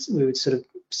 And we would sort of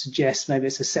suggest maybe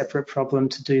it's a separate problem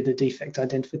to do the defect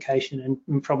identification,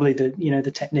 and probably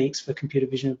the techniques for computer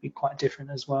vision would be quite different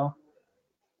as well.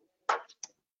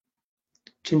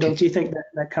 Chindong, do you think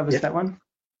that covers that one?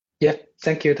 Yeah,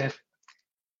 thank you, Dave.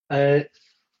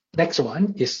 Next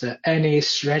one is any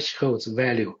threshold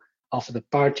value of the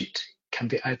budget can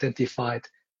be identified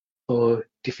for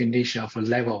definition of a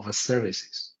level of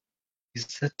services. Is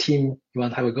the team, you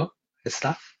want to have a go? Let's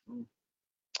start.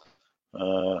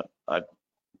 I'm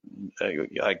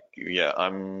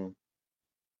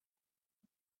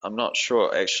not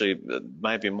sure. Actually,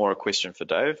 maybe more a question for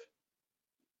Dave.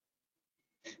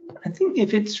 I think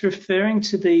if it's referring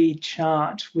to the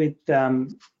chart with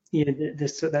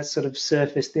that sort of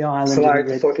surface, the island.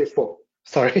 Slide 44.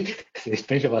 Sorry,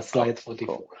 think about slide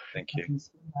 44. Cool. Thank you.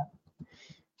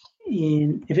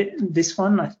 This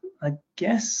one, I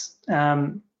guess.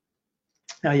 Oh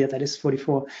yeah, that is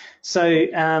 44. So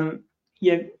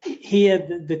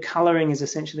here the colouring is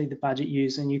essentially the budget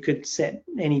used, and you could set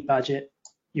any budget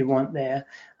you want there.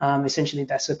 Essentially,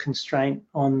 that's a constraint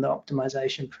on the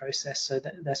optimization process. So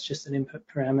that's just an input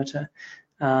parameter.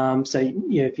 So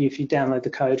if you download the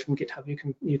code from GitHub,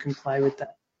 you can play with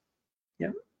that.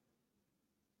 Yeah.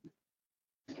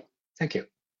 Thank you.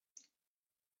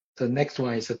 The next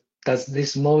one is, does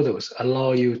these models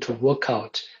allow you to work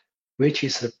out which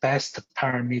is the best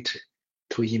parameter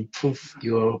to improve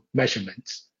your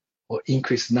measurements or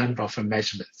increase number of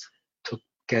measurements to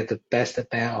get the best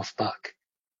bang of buck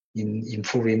in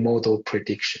improving model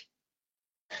prediction?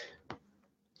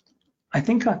 I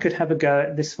think I could have a go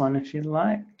at this one if you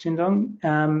like,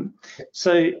 Chindong.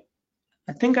 So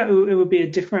I think it would be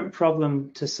a different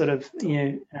problem to sort of,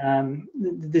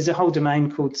 there's a whole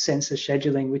domain called sensor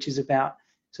scheduling, which is about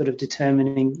sort of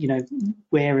determining,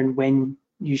 where and when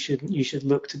you should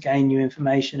look to gain new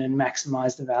information and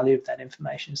maximize the value of that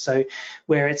information. So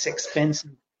where it's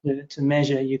expensive to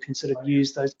measure, you can sort of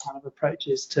use those kind of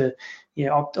approaches to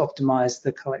optimize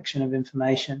the collection of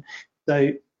information.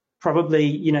 So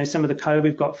probably some of the code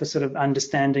we've got for sort of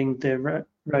understanding the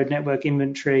road network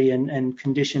inventory and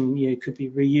condition could be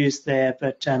reused there,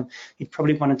 but you'd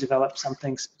probably want to develop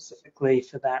something specifically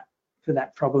for that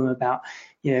problem about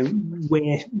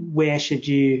where should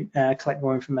you collect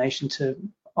more information to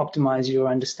optimize your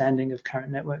understanding of current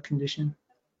network condition.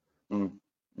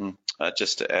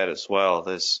 Just to add as well,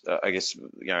 there's I guess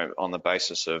on the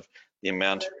basis of the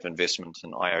amount of investment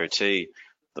in IoT,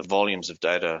 the volumes of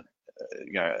data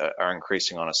are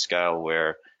increasing on a scale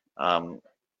where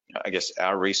I guess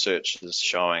our research is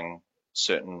showing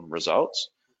certain results,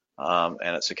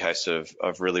 and it's a case of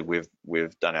really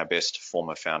we've done our best to form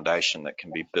a foundation that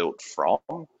can be built from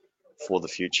for the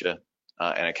future,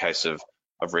 and a case of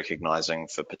recognizing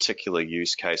for particular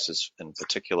use cases in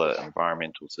particular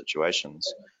environmental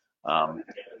situations,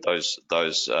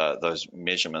 those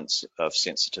measurements of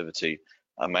sensitivity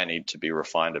may need to be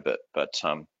refined a bit, but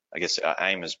I guess our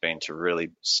aim has been to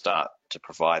really start to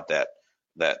provide that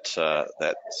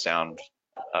sound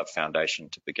foundation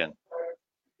to begin.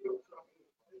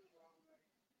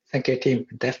 Thank you, Tim.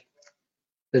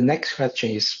 The next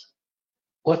question is,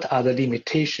 what are the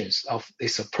limitations of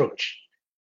this approach?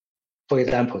 For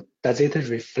example, does it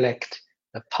reflect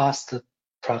the past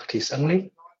practice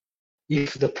only?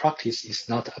 If the practice is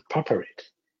not appropriate,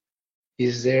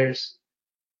 is there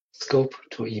scope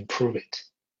to improve it?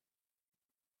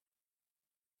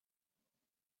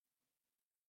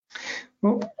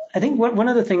 Well, I think one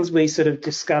of the things we sort of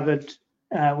discovered,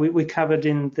 we covered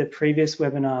in the previous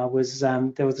webinar, was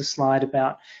there was a slide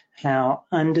about how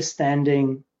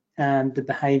understanding the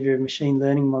behavior of machine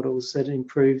learning models that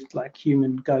improved like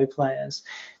human Go players.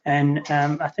 And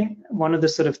I think one of the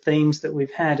sort of themes that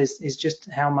we've had is just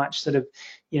how much sort of,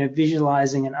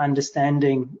 visualizing and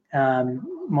understanding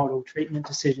model treatment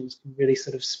decisions can really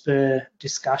sort of spur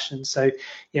discussion. So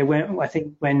yeah, I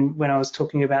think when I was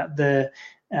talking about the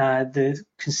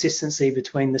consistency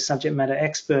between the subject matter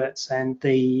experts and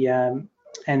the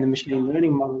and the machine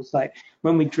learning models, like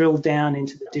when we drilled down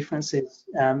into the differences,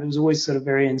 it was always sort of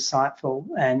very insightful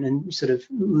and sort of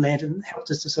led and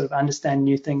helped us to sort of understand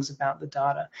new things about the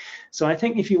data. So I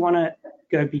think if you want to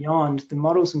go beyond, the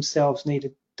models themselves need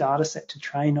a data set to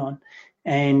train on,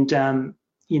 and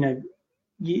you know,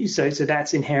 so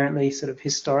that's inherently sort of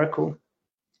historical.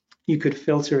 You could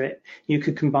filter it, you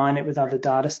could combine it with other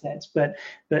data sets, but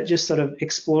just sort of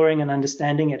exploring and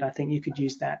understanding it, I think you could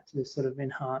use that to sort of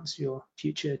enhance your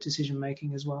future decision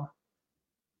making as well.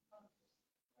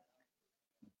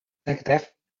 Thank you,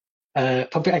 Dave.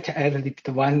 Probably I can add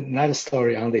another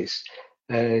story on this.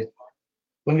 When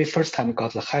we first time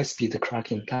got the high-speed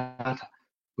cracking data,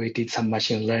 we did some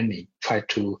machine learning, try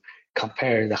to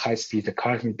compare the high-speed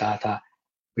cracking data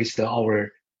with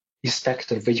our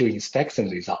visual inspection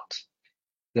result.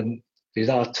 The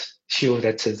result showed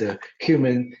that the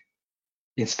human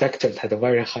inspectors had a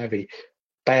very heavy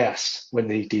bias when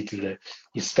they did the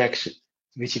inspection,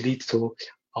 which leads to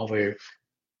our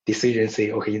decision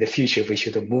say, okay, in the future we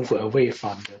should move away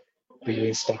from the visual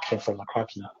inspection from the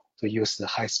cracking to use the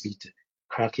high-speed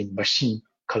cracking machine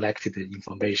collected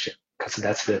information, because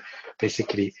that's the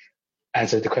basically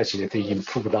answer the question that they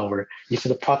improved our, if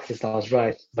the practice is not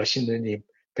right, machine learning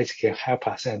basically help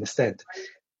us understand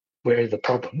where is the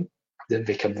problem, then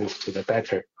we can move to the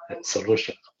better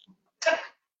solution.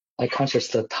 I conscious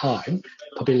the time,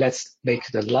 probably let's make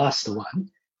the last one.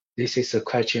 This is a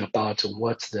question about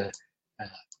what's the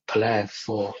plan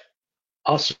for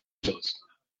us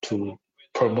to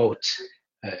promote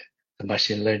the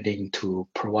machine learning, to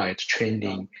provide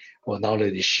training or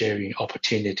knowledge sharing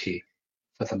opportunity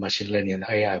for the machine learning and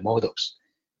AI models.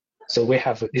 So we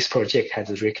have, this project has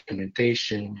a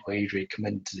recommendation. We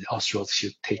recommend Austros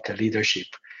should take a leadership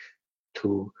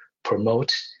to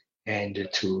promote and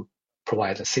to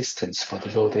provide assistance for the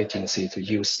road agency to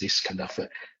use this kind of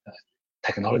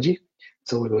technology.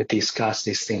 So we will discuss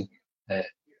this thing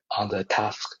on the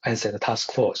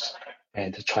task force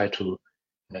and try to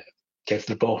get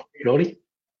the ball rolling.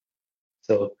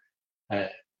 So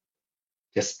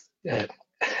just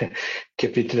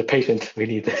keep it patient. We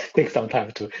need to take some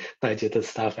time to digest the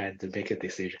stuff and make a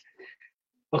decision.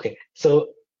 Okay, so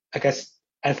I guess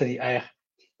Anthony,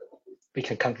 we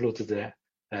can conclude the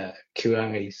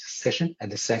Q&A session,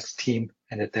 and thanks team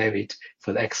and David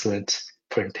for the excellent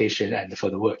presentation and for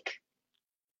the work.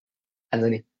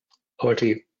 Anthony, over to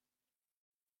you.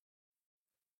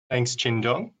 Thanks,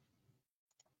 Chin-Dong.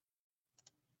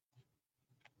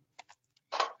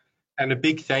 And a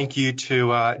big thank you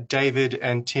to David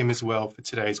and Tim as well for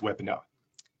today's webinar.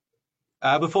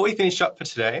 Before we finish up for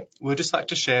today, we'd just like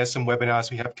to share some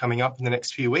webinars we have coming up in the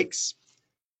next few weeks.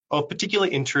 Of particular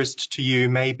interest to you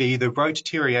may be the road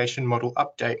deterioration model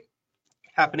update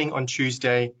happening on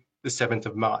Tuesday, the 7th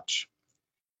of March.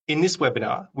 In this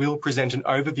webinar, we will present an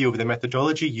overview of the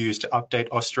methodology used to update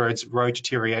Austroad's road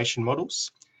deterioration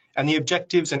models and the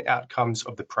objectives and outcomes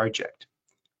of the project.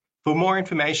 For more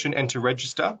information and to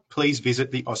register, please visit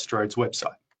the Austroad's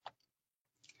website.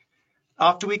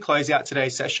 After we close out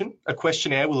today's session, a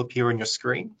questionnaire will appear on your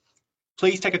screen.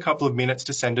 Please take a couple of minutes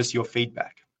to send us your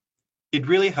feedback. It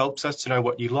really helps us to know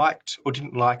what you liked or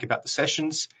didn't like about the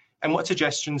sessions and what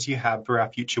suggestions you have for our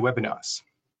future webinars.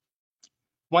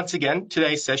 Once again,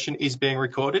 today's session is being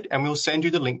recorded and we'll send you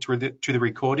the link to the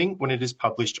recording when it is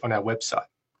published on our website.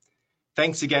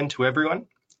 Thanks again to everyone.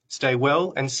 Stay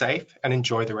well and safe and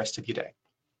enjoy the rest of your day.